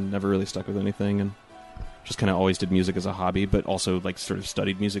kid and never really stuck with anything, and just kind of always did music as a hobby, but also like sort of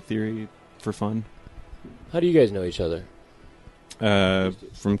studied music theory for fun. How do you guys know each other?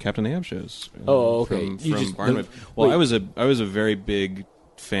 From Captain Ahab shows. Oh, okay. From You just- Barnwood. Well, I was a very big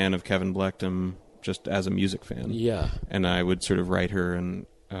fan of Kevin Blectum, just as a music fan. Yeah. And I would sort of write her and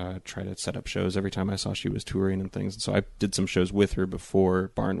try to set up shows every time I saw she was touring and things. And so I did some shows with her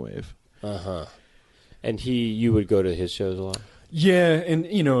before Barnwave. Uh-huh. And you would go to his shows a lot? Yeah, and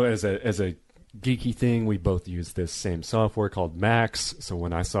as a geeky thing, we both use this same software called Max. So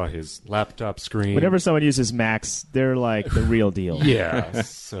when I saw his laptop screen, Whenever someone uses Max, they're like the real deal. yeah.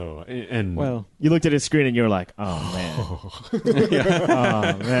 So and Well, You looked at his screen and you were like, oh, man.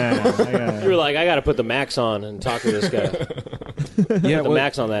 Oh, man. You were like, I got to put the Max on and talk to this guy. yeah, Put the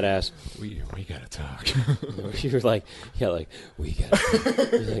Max on that ass. we gotta talk. You were like, we got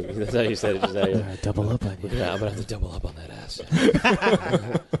to. That's how you said it just now. You're like, Double up on you. I'm going to have to double up on that ass.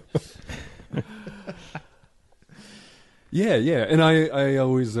 Yeah, and I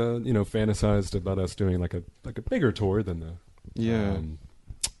always fantasized about us doing like a bigger tour than the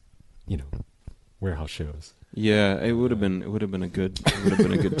warehouse shows. Yeah, it would have been a good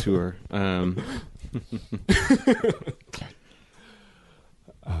tour.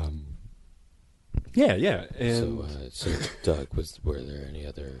 Yeah, and So Doug, were there any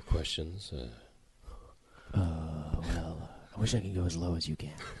other questions? Well, I wish I could go as low as you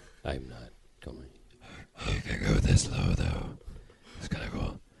can. I'm not going. You can go this low, though. It's kind of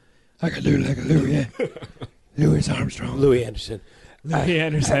cool. I can do like a Louis. Louis Armstrong. Louis Anderson. Louis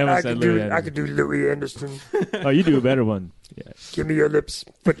Anderson. I almost said Louis Anderson. I could do Louis Anderson. Oh, you do a better one. Yeah. Give me your lips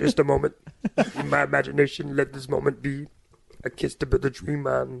for just a moment. In my imagination, let this moment be. I kissed a bit of dream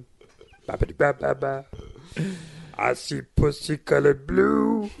man. Ba-ba-da-ba-ba-ba. I see pussy colored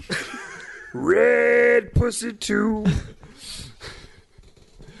blue. Red pussy too.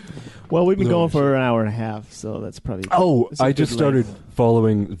 Well, we've been going for an hour and a half, so that's probably... I just started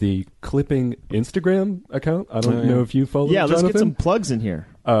following the Clipping Instagram account. I don't know if you follow it, Yeah, let's Jonathan. get some plugs in here.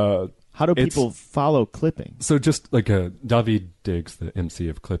 How do people follow Clipping? So just like David Diggs, the MC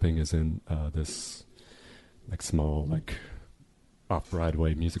of Clipping, is in this like small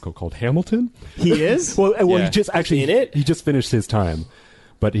off-Broadway musical called Hamilton. He is? Well, Yeah. he just actually in it? He just finished his time,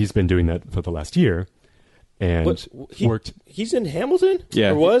 but he's been doing that for the last year, and worked. He's in Hamilton?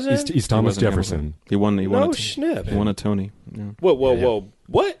 Yeah. Or was it? He's Thomas He was in Jefferson. Hamilton. He won. No a snap. He won a Tony. Yeah. Whoa.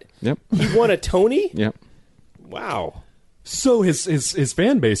 What? Yep. He won a Tony? Yep. Wow. So his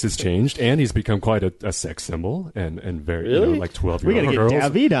fan base has changed, and he's become quite a sex symbol, and very Really? like 12-year-old We got to girls.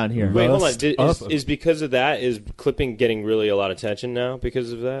 get David on here. Wait, hold on. Rust up. Is because of that, is Clipping getting really a lot of attention now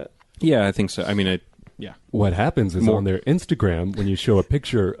because of that? Yeah, I think so. I mean, yeah. What happens is on their Instagram, when you show a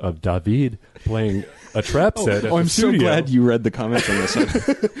picture of David playing a trap set at the I'm studio, so glad you read the comments on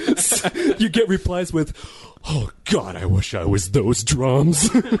this. you get replies with, "Oh God, I wish I was those drums."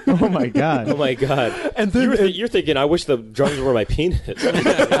 Oh my God. Oh my God. And then You're thinking, I wish the drums were my penis.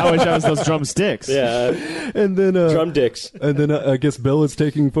 I wish I was those drumsticks. Yeah. and then Drum dicks. And then I guess Bill is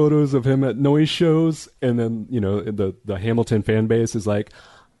taking photos of him at noise shows, and then the Hamilton fan base is like,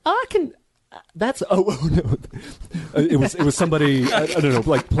 That's no. It was somebody I don't know,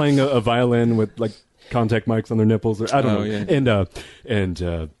 like playing a violin with like contact mics on their nipples, or I don't know. Yeah.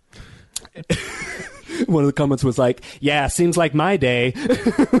 And one of the comments was like, "Yeah, seems like my day.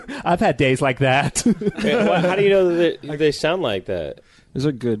 I've had days like that." How do you know that they sound like that? Those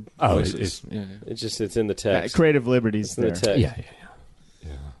are good voices. It's in the text. Creative liberties in the there. text.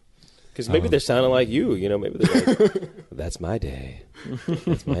 Because maybe they're sounding like you. Maybe they're like, "That's my day.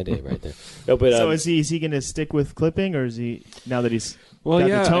 That's my day right there." No, but so is he going to stick with clipping, or is he, now that he's got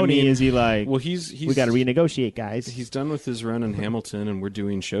the Tony, I mean, is he like, well, he's we got to renegotiate, guys? He's done with his run in Hamilton, and we're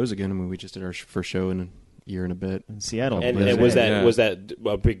doing shows again. I mean, we just did our first show in a year and a bit in Seattle. And was that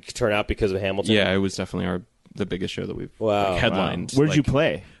a big turnout because of Hamilton? Yeah, it was definitely the biggest show that we've headlined. Wow. Where'd you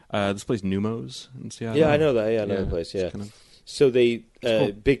play? This place Numos in Seattle. Yeah, I know that. Yeah, I know the place. Yeah. So they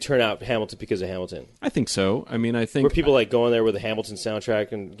cool. big turnout Hamilton because of Hamilton. I think so. I mean, I think were people like going there with a Hamilton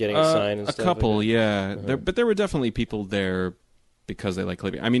soundtrack and getting a sign and stuff? A couple, like yeah. But there were definitely people there because they like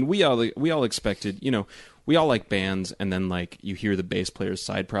clipping. I mean, we all expected, we all like bands, and then like you hear the bass player's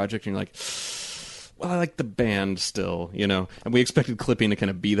side project, and you're like, well, I like the band still, and we expected clipping to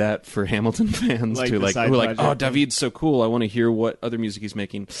kind of be that for Hamilton fans who were like, oh, David's so cool. I want to hear what other music he's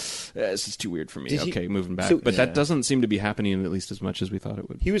making. This is too weird for me. Moving back. But that doesn't seem to be happening at least as much as we thought it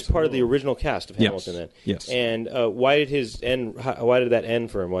would. He was part of the original cast of Hamilton then. Yes. And why did that end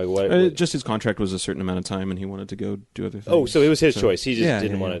for him? Just his contract was a certain amount of time, and he wanted to go do other things. Oh, so it was his choice. He just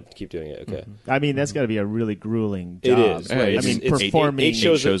didn't want to keep doing it. Okay. Mm-hmm. I mean, that's got to be a really grueling job. It is. Right. I mean, performing 8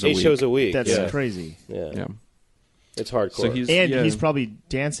 shows a week. That's crazy. Yeah. It's hardcore. So he's probably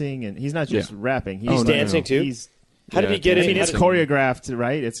dancing, and he's not just rapping. He's dancing too. How did he get in? I mean, it's choreographed,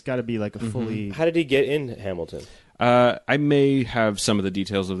 right? It's got to be like a fully. How did he get in Hamilton? I may have some of the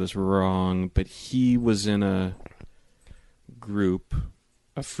details of this wrong, but he was in a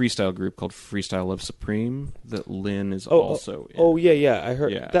freestyle group called Freestyle Love Supreme that Lynn is also in. Oh yeah, I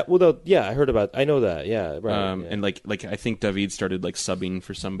heard that. Well, I heard about. I know that. Yeah, right. And like I think David started like subbing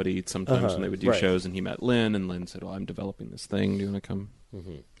for somebody sometimes when they would do shows, and he met Lynn, and Lynn said, "Well, I'm developing this thing. Do you want to come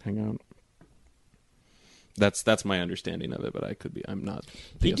hang out?" That's my understanding of it, but I'm not.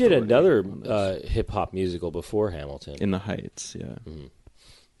 He did another hip hop musical before Hamilton, In the Heights,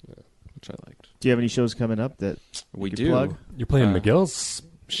 which I liked. Do you have any shows coming up that we you do? Plug? You're playing Miguel's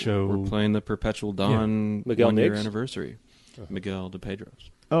show. We're playing the Perpetual Dawn Miguel 1-year Niggs? anniversary. Miguel de Pedros.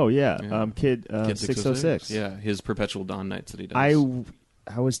 Oh yeah, Kid 606. Yeah, his Perpetual Dawn nights that he does.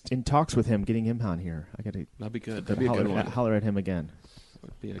 I was in talks with him, getting him on here. I got to. That'd be good. That'd be a good one. Holler at him again.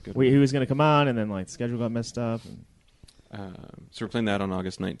 Would be a good one. He was going to come on, and then like the schedule got messed up. So we're playing that on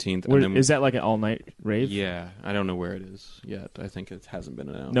August 19th. Is that like an all-night rave? Yeah, I don't know where it is yet. I think it hasn't been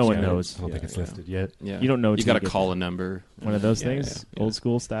announced. No one knows. I don't think it's listed yet. Yeah. You don't know. You got to call a number. One of those things, old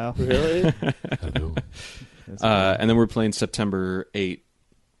school style. Really? And then we're playing September 8th,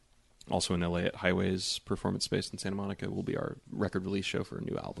 also in LA at Highways Performance Space in Santa Monica. Will be our record release show for a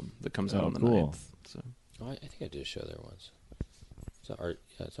new album that comes out on the 9th. So. I think I did a show there once. It's art.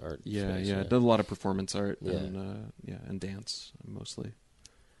 Yeah, it's art. Yeah, space, Did a lot of performance art and dance mostly.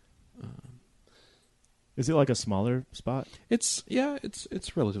 Is it like a smaller spot? It's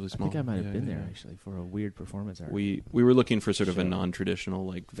relatively small. I think I might have been there actually for a weird performance art. We were looking for sort of a non-traditional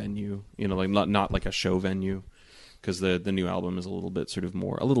like venue, like not like a show venue, because the new album is a little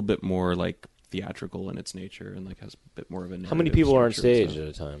bit more like theatrical in its nature and like has a bit more of a. How many people are on stage at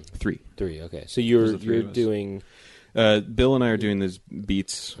a time? 3. 3. Okay, so you're doing. Bill and I are doing these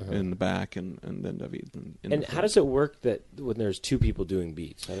beats in the back, and then David. And how does it work that when there's 2 people doing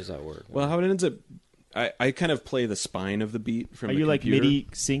beats? How does that work? Well, how it ends up, I kind of play the spine of the beat from. Are the you computer. like MIDI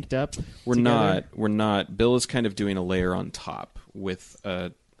synced up? We're not. Bill is kind of doing a layer on top with.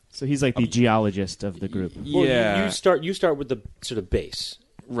 So he's like the geologist of the group. Well, you start with the sort of bass,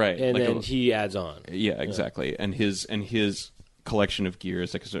 right? And like then he adds on. Yeah, exactly. And his collection of gear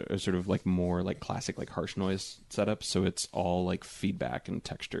is like a sort of like more like classic like harsh noise setup. So it's all like feedback and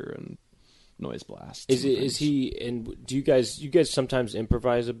texture and noise blast. Is he? And do you guys sometimes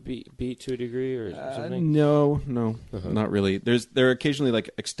improvise a beat to a degree or something? No, not really. There are occasionally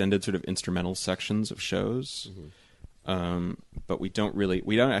like extended sort of instrumental sections of shows, but we don't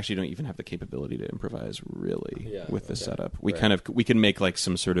even have the capability to improvise really with this setup. We can make like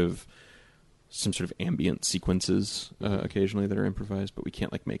some sort of ambient sequences occasionally that are improvised, but we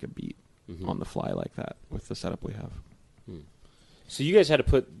can't like make a beat on the fly like that with the setup we have. So you guys had to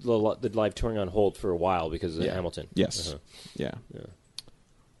put the live touring on hold for a while because of Hamilton. Yes. Yeah.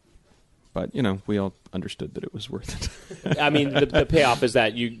 But we all understood that it was worth it. I mean, the payoff is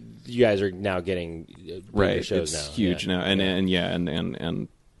that you guys are now getting bigger shows it's now. huge now, and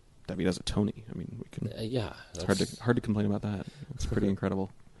that he has a Tony. I mean, we can. Yeah, it's hard to complain about that. It's pretty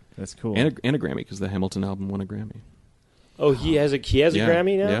incredible. That's cool. And a Grammy, because the Hamilton album won a Grammy. Oh, he has a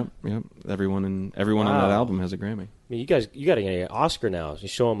Grammy now. Yeah. Everyone on that album has a Grammy. I mean, you got to get an Oscar now. You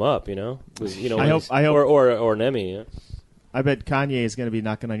show him up, I hope, or an Emmy. Yeah. I bet Kanye is going to be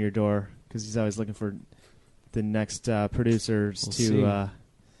knocking on your door because he's always looking for the next producers to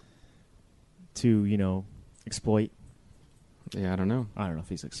exploit. Yeah, I don't know. I don't know if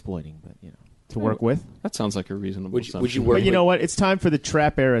he's exploiting, but to work with. That sounds like a reasonable. Would you work? But you know what? It's time for the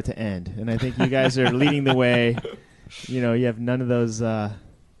trap era to end, and I think you guys are leading the way. You have none of those. What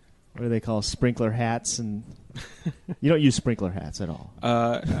do they call sprinkler hats? And you don't use sprinkler hats at all.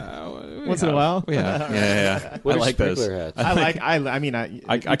 Once in a while. Yeah. What I are like those. sprinkler hats?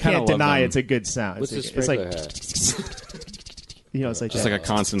 I can't deny it's a good sound. What's it's a sprinkler hat? It's like just like a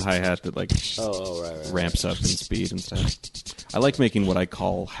constant hi hat that right. ramps up in speed and stuff. I like making what I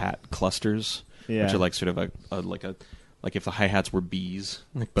call hat clusters, which are like sort of like if the hi hats were bees,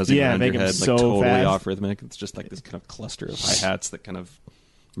 like buzzing around your head, so like totally fast. off rhythmic. It's just like this kind of cluster of hi hats that kind of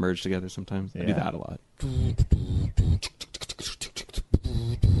merge together sometimes. I do that a lot.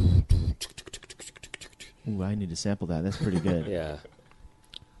 Ooh, I need to sample that. That's pretty good. Yeah.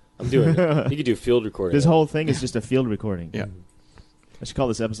 I'm doing it. You could do field recording. This whole thing is just a field recording. Yeah. I should call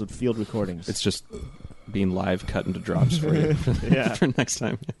this episode Field Recordings. It's just being live cut into drops for you for next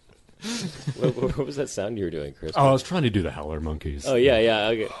time. What was that sound you were doing, Chris? Oh, I was trying to do the Howler Monkeys. Oh, yeah,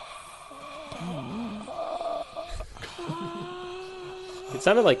 okay. It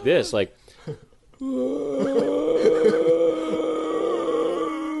sounded like this, like...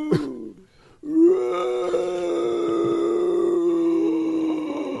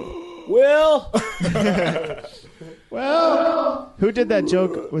 Well... Well, who did that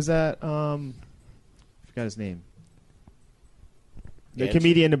joke? Was that I forgot his name. The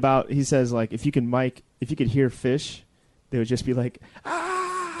comedian about he says like if you could hear fish, they would just be like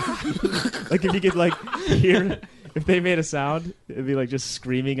ah! Like if you could like hear if they made a sound, it'd be like just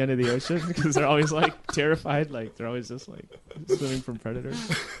screaming under the ocean because they're always like terrified, like they're always just like swimming from predators.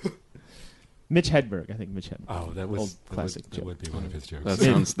 Mitch Hedberg, I think Mitch Hedberg. Oh, that was old classic. That would be one of his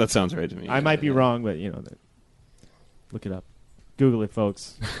jokes. That sounds right to me. I might be wrong, but look it up. Google it,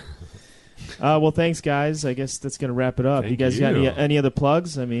 folks. Well, thanks, guys. I guess that's going to wrap it up. Thank you guys got any other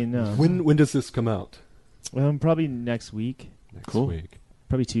plugs? I mean, when does this come out? Probably next week. Next week.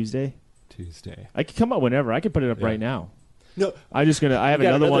 Probably Tuesday. I could come out whenever. I could put it up right now. No, I'm just gonna. I have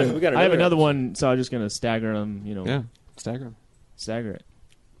another one. I have another episode. one, so I'm just gonna stagger them. Yeah, stagger them. Stagger it.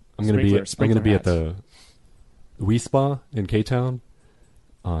 I'm gonna be at the Wii Spa in K-Town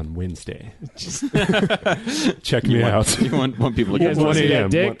on Wednesday. Check me out. You want people to get 1 a.m.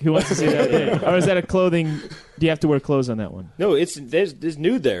 Dick? Who wants to see that dick? Or is that a clothing? Do you have to wear clothes on that one? No, there's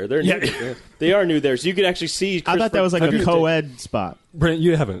nude there. They're nude. They are nude there, so you could actually see. I thought that was like a co-ed spot. Brent,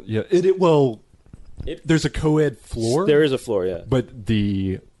 you haven't. Yeah, there's a co-ed floor. There is a floor, yeah. But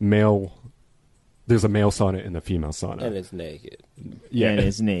there's a male sauna and a female sauna, and it's naked. Yeah, and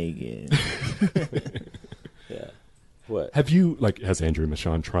it's naked. Yeah. What? Have you has Andrew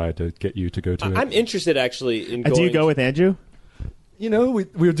Michon tried to get you to go to it? I'm interested actually in going. Do you go with Andrew? We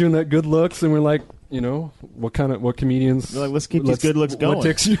were doing that good looks, and we're like, what comedians? We're like, let's keep these good looks going.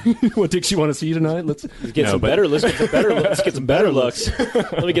 What dicks you want to see tonight? Let's get some better. Let's get some better. Let's get some better looks.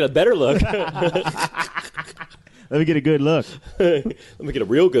 Let me get a better look. Let me get a good look. Let me get a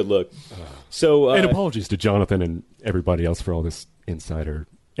real good look. So, and apologies to Jonathan and everybody else for all this insider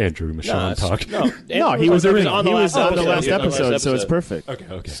Andrew Michon talk. No, he was on the last episode, so it's perfect.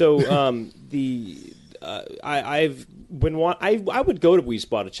 Okay. So I've been I would go to Wii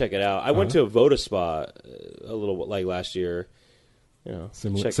Spa to check it out. I went to a Voda Spa a little like last year.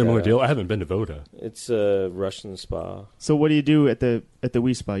 Similar deal. I haven't been to Voda. It's a Russian spa. So what do you do at the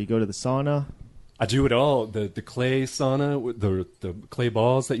Wii Spa? You go to the sauna? I do it all. The clay sauna, with the clay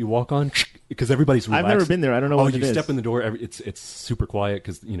balls that you walk on, because everybody's relaxed. I've never been there. I don't know what it is. You step in the door. It's super quiet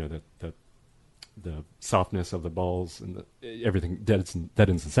because the softness of the balls and everything deadens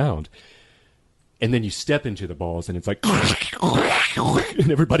the sound. And then you step into the balls and it's like,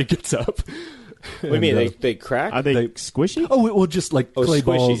 and everybody gets up. What do you mean? They crack? Are they squishy? Oh, well, just like clay squishy,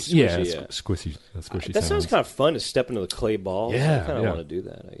 balls. Squishy, squishy. That sounds kind of fun to step into the clay balls. Yeah, I kind of want to do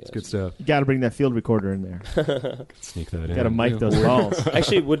that, I guess. It's good stuff. You got to bring that field recorder in there. Sneak that in. Got to mic those balls.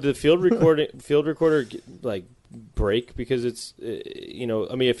 Actually, would the field recorder break because it's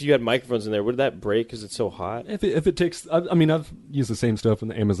if you had microphones in there, would that break because it's so hot? If it takes, I've used the same stuff in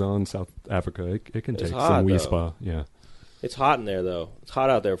the Amazon, South Africa. It can take some Wii Spa. Yeah. It's hot in there, though. It's hot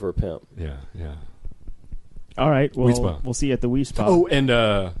out there for a pimp. Yeah. All right. Well, we'll see you at the Wii Spa. Oh, and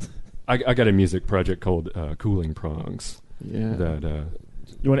I got a music project called Cooling Prongs. Yeah. That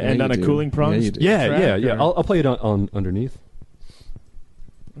you want to end on a Cooling Prongs? Yeah. I'll play it on underneath.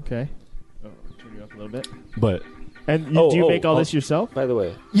 Okay. Turn you up a little bit. But and do you make all this yourself? By the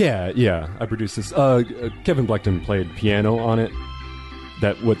way, yeah, I produced this. Kevin Bleckton played piano on it.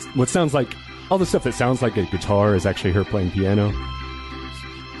 That what sounds like all the stuff that sounds like a guitar is actually her playing piano.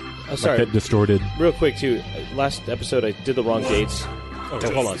 Sorry, like that distorted. Real quick too. Last episode I did the wrong dates. Hold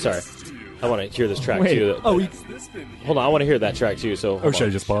on, sorry. I want to hear this track too. Hold on, I want to hear that track too. So, should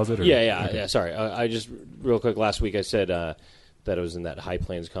I just pause it? Or? Yeah. Sorry, I just real quick. Last week I said that I was in that High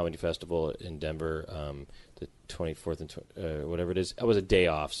Plains Comedy Festival in Denver, the 24th and whatever it is. I was a day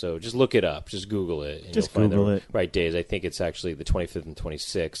off, so just look it up. Just Google it. And just you'll find Google the it. Right days. I think it's actually the 25th and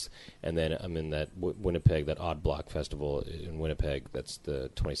 26th, and then I'm in that Winnipeg, that Odd Block Festival in Winnipeg. That's the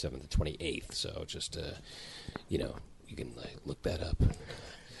 27th and 28th. So just you can look that up.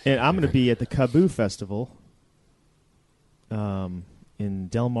 And I'm going to be at the Kaboo Festival in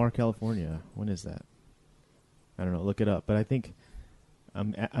Del Mar, California. When is that? I don't know. Look it up. But I think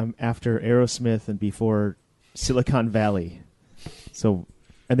I'm after Aerosmith and before Silicon Valley. So,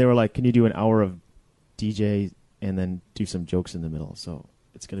 and they were like, "Can you do an hour of DJ and then do some jokes in the middle?" So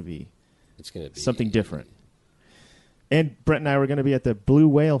it's going to be something different. And Brent and I were going to be at the Blue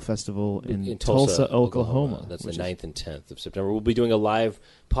Whale Festival in Tulsa, Oklahoma. That's the 9th and 10th of September. We'll be doing a live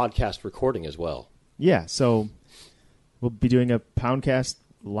podcast recording as well. Yeah, so we'll be doing a Poundcast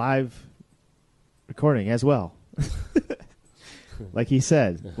live recording as well. Like he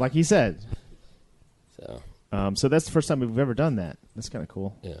said. So that's the first time we've ever done that. That's kind of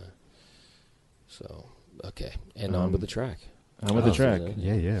cool. Yeah. So, okay. And on with the track. On with the track.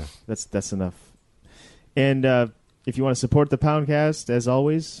 Yeah. That's enough. And if you want to support the Poundcast, as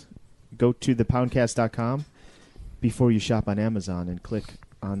always, go to thepoundcast.com before you shop on Amazon and click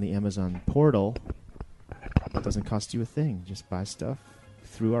on the Amazon portal. It doesn't cost you a thing. Just buy stuff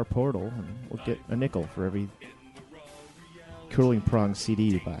through our portal, and we'll get a nickel for every Cooling Prong CD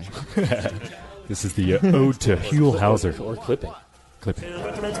you buy. This is the ode to Huell Hauser. Or clipping.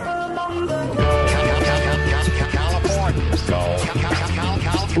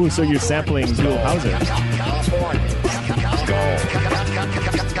 Ooh, so you're sampling Huell Hauser.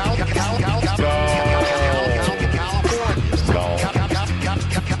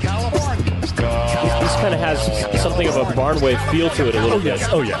 This kind of has something of a Barnway feel to it a little bit.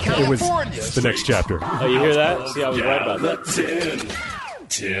 Oh, yeah. It was the next chapter. Oh, you hear that? See, I was right about that.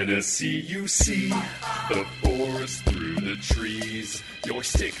 Tennessee, you see the forest through the trees, your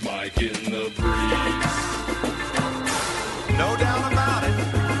stick mic in the breeze. No doubt about it.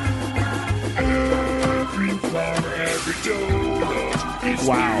 Every flower, every donut is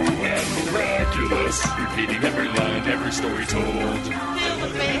new and miraculous, repeating every line, every story told.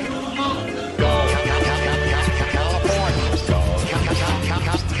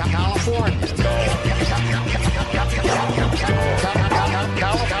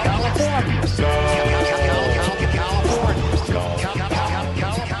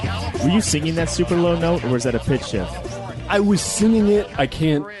 Were you singing that super low note, or was that a pitch shift? I was singing it. I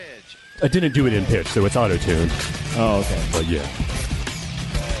didn't do it in pitch, so it's auto-tuned. Oh, okay. But yeah.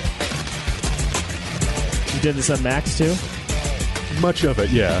 You did this on Max, too? Much of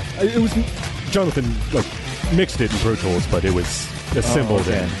it, yeah. It was Jonathan mixed it in Pro Tools, but it was assembled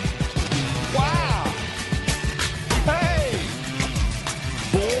in. Wow! Hey!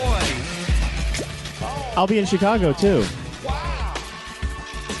 Boy! I'll be in Chicago, too. Wow!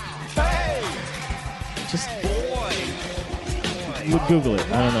 Hey! Just Google it.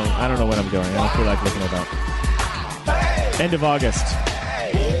 I don't know when I'm going. I don't feel like looking it up. End of August.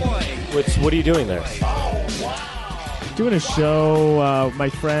 What are you doing there? Doing a show. My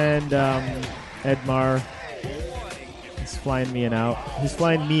friend Edmar is flying me out. He's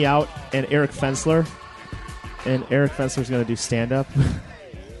flying me out and Eric Fensler. And Eric Fensler's going to do stand-up,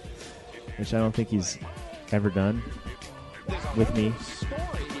 which I don't think he's ever done with me.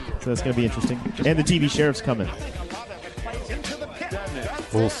 So that's going to be interesting. And the TV Sheriff's coming.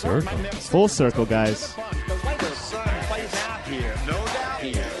 Full circle. Full circle, guys.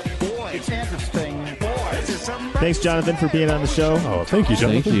 Thanks, Jonathan, for being on the show. Oh, thank you,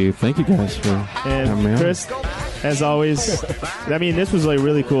 Jonathan. Thank you guys for having me And on. Chris, as always, I mean, this was a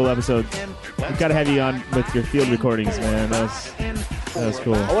really cool episode. We've got to have you on with your field recordings, man. That was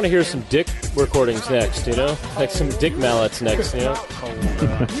cool. I want to hear some dick recordings next, like some dick mallets next,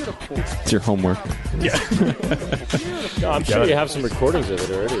 It's your homework. No, I'm sure you have some recordings of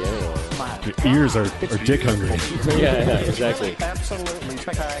it already. Anyway, Your ears are dick hungry. yeah, exactly. Absolutely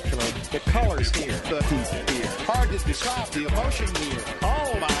spectacular. The colors here, the heat here. Hard to describe the emotion here.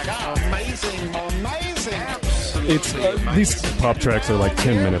 Oh my God! Amazing, amazing. It's these pop tracks are like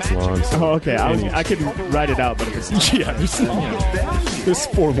 10 minutes long. So Oh, okay. I could write it out, but if it's yeah, there's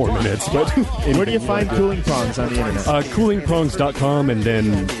 4 more minutes. But where do you find Cooling Prongs on the internet? Coolingprongs.com, and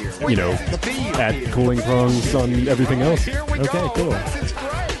then at Cooling Prongs on everything else. Okay, cool.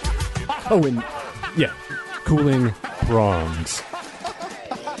 Oh, and yeah, Cooling Prongs.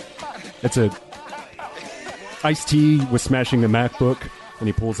 It's a Ice-T was smashing the MacBook, and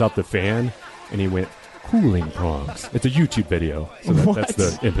he pulls out the fan, and he went, Cooling Prongs. It's a YouTube video, so that's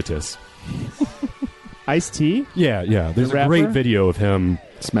the impetus. Ice-T? Yeah. There's a great video of him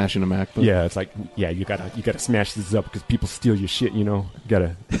smashing a MacBook. Yeah, it's like, you gotta smash this up because people steal your shit. You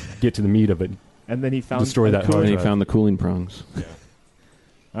gotta get to the meat of it. And then he found destroy that hard drive. And he found the cooling prongs. Yeah.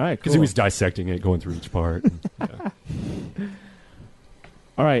 All right, because he was dissecting it, going through each part.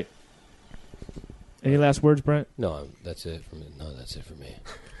 All right. Any last words, Brent? No, that's it for me.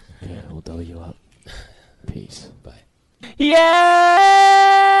 Yeah, we'll double you up. Peace. Bye. Yeah.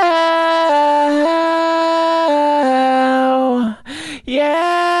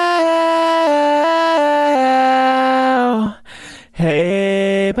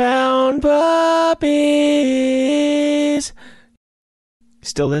 Hey, Pound Puppies.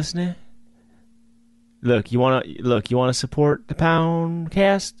 Still listening? Look, you wanna support the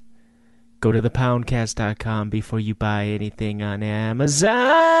Poundcast? Go to thepoundcast.com before you buy anything on Amazon.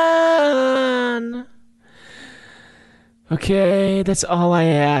 Okay, that's all I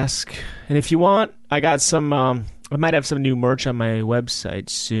ask. And if you want, I got some, I might have some new merch on my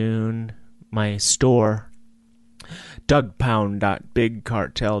website soon. My store.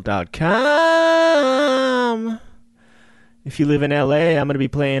 DougPound.BigCartel.com. If you live in LA, I'm going to be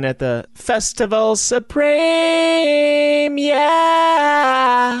playing at the Festival Supreme.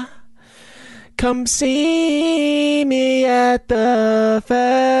 Yeah. Come see me at the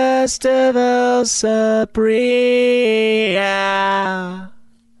Festival Supreme. Yeah.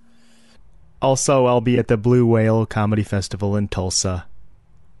 Also, I'll be at the Blue Whale Comedy Festival in Tulsa.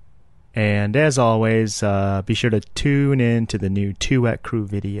 And as always, be sure to tune in to the new 2 at Crew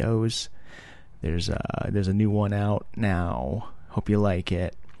videos. There's a new one out now. Hope you like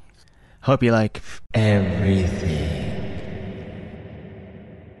it. Hope you like everything.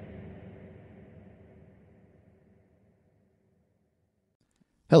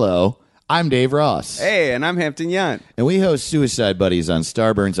 Hello, I'm Dave Ross. Hey, and I'm Hampton Yount. And we host Suicide Buddies on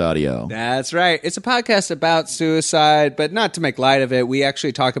Starburns Audio. That's right. It's a podcast about suicide, but not to make light of it. We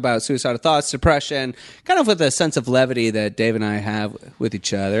actually talk about suicidal thoughts, depression, kind of with a sense of levity that Dave and I have with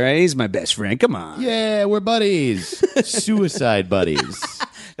each other. And he's my best friend. Come on. Yeah, we're buddies. Suicide Buddies.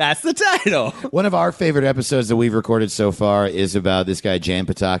 That's the title. One of our favorite episodes that we've recorded so far is about this guy, Jan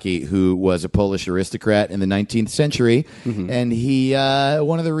Pataki, who was a Polish aristocrat in the 19th century. Mm-hmm. And he,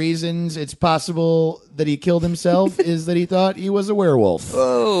 one of the reasons it's possible that he killed himself is that he thought he was a werewolf.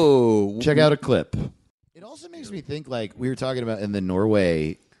 Oh. Check out a clip. It also makes me think, like, we were talking about in the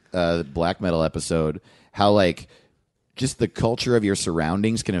Norway black metal episode, how, like, just the culture of your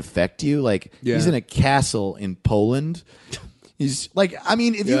surroundings can affect you. Like, he's in a castle in Poland. He's like, I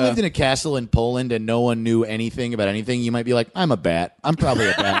mean, if you lived in a castle in Poland and no one knew anything about anything, you might be like, I'm a bat. I'm probably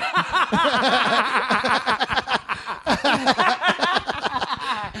a bat.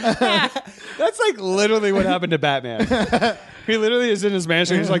 That's like literally what happened to Batman. He literally is in his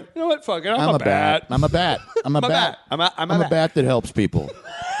mansion. He's like, you know what? Fuck it. I'm a bat. I'm a bat. I'm a bat. I'm a bat that helps people.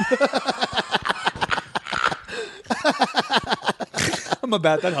 I'm a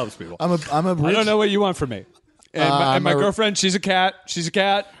bat that helps people. I'm a I don't know what you want from me. And my girlfriend, she's a cat. She's a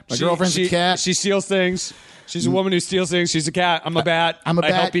cat. My girlfriend's a cat. She steals things. She's a woman who steals things. She's a cat. I'm a bat. I'm a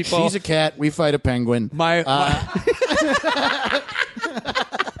bat. I help people. She's a cat. We fight a penguin.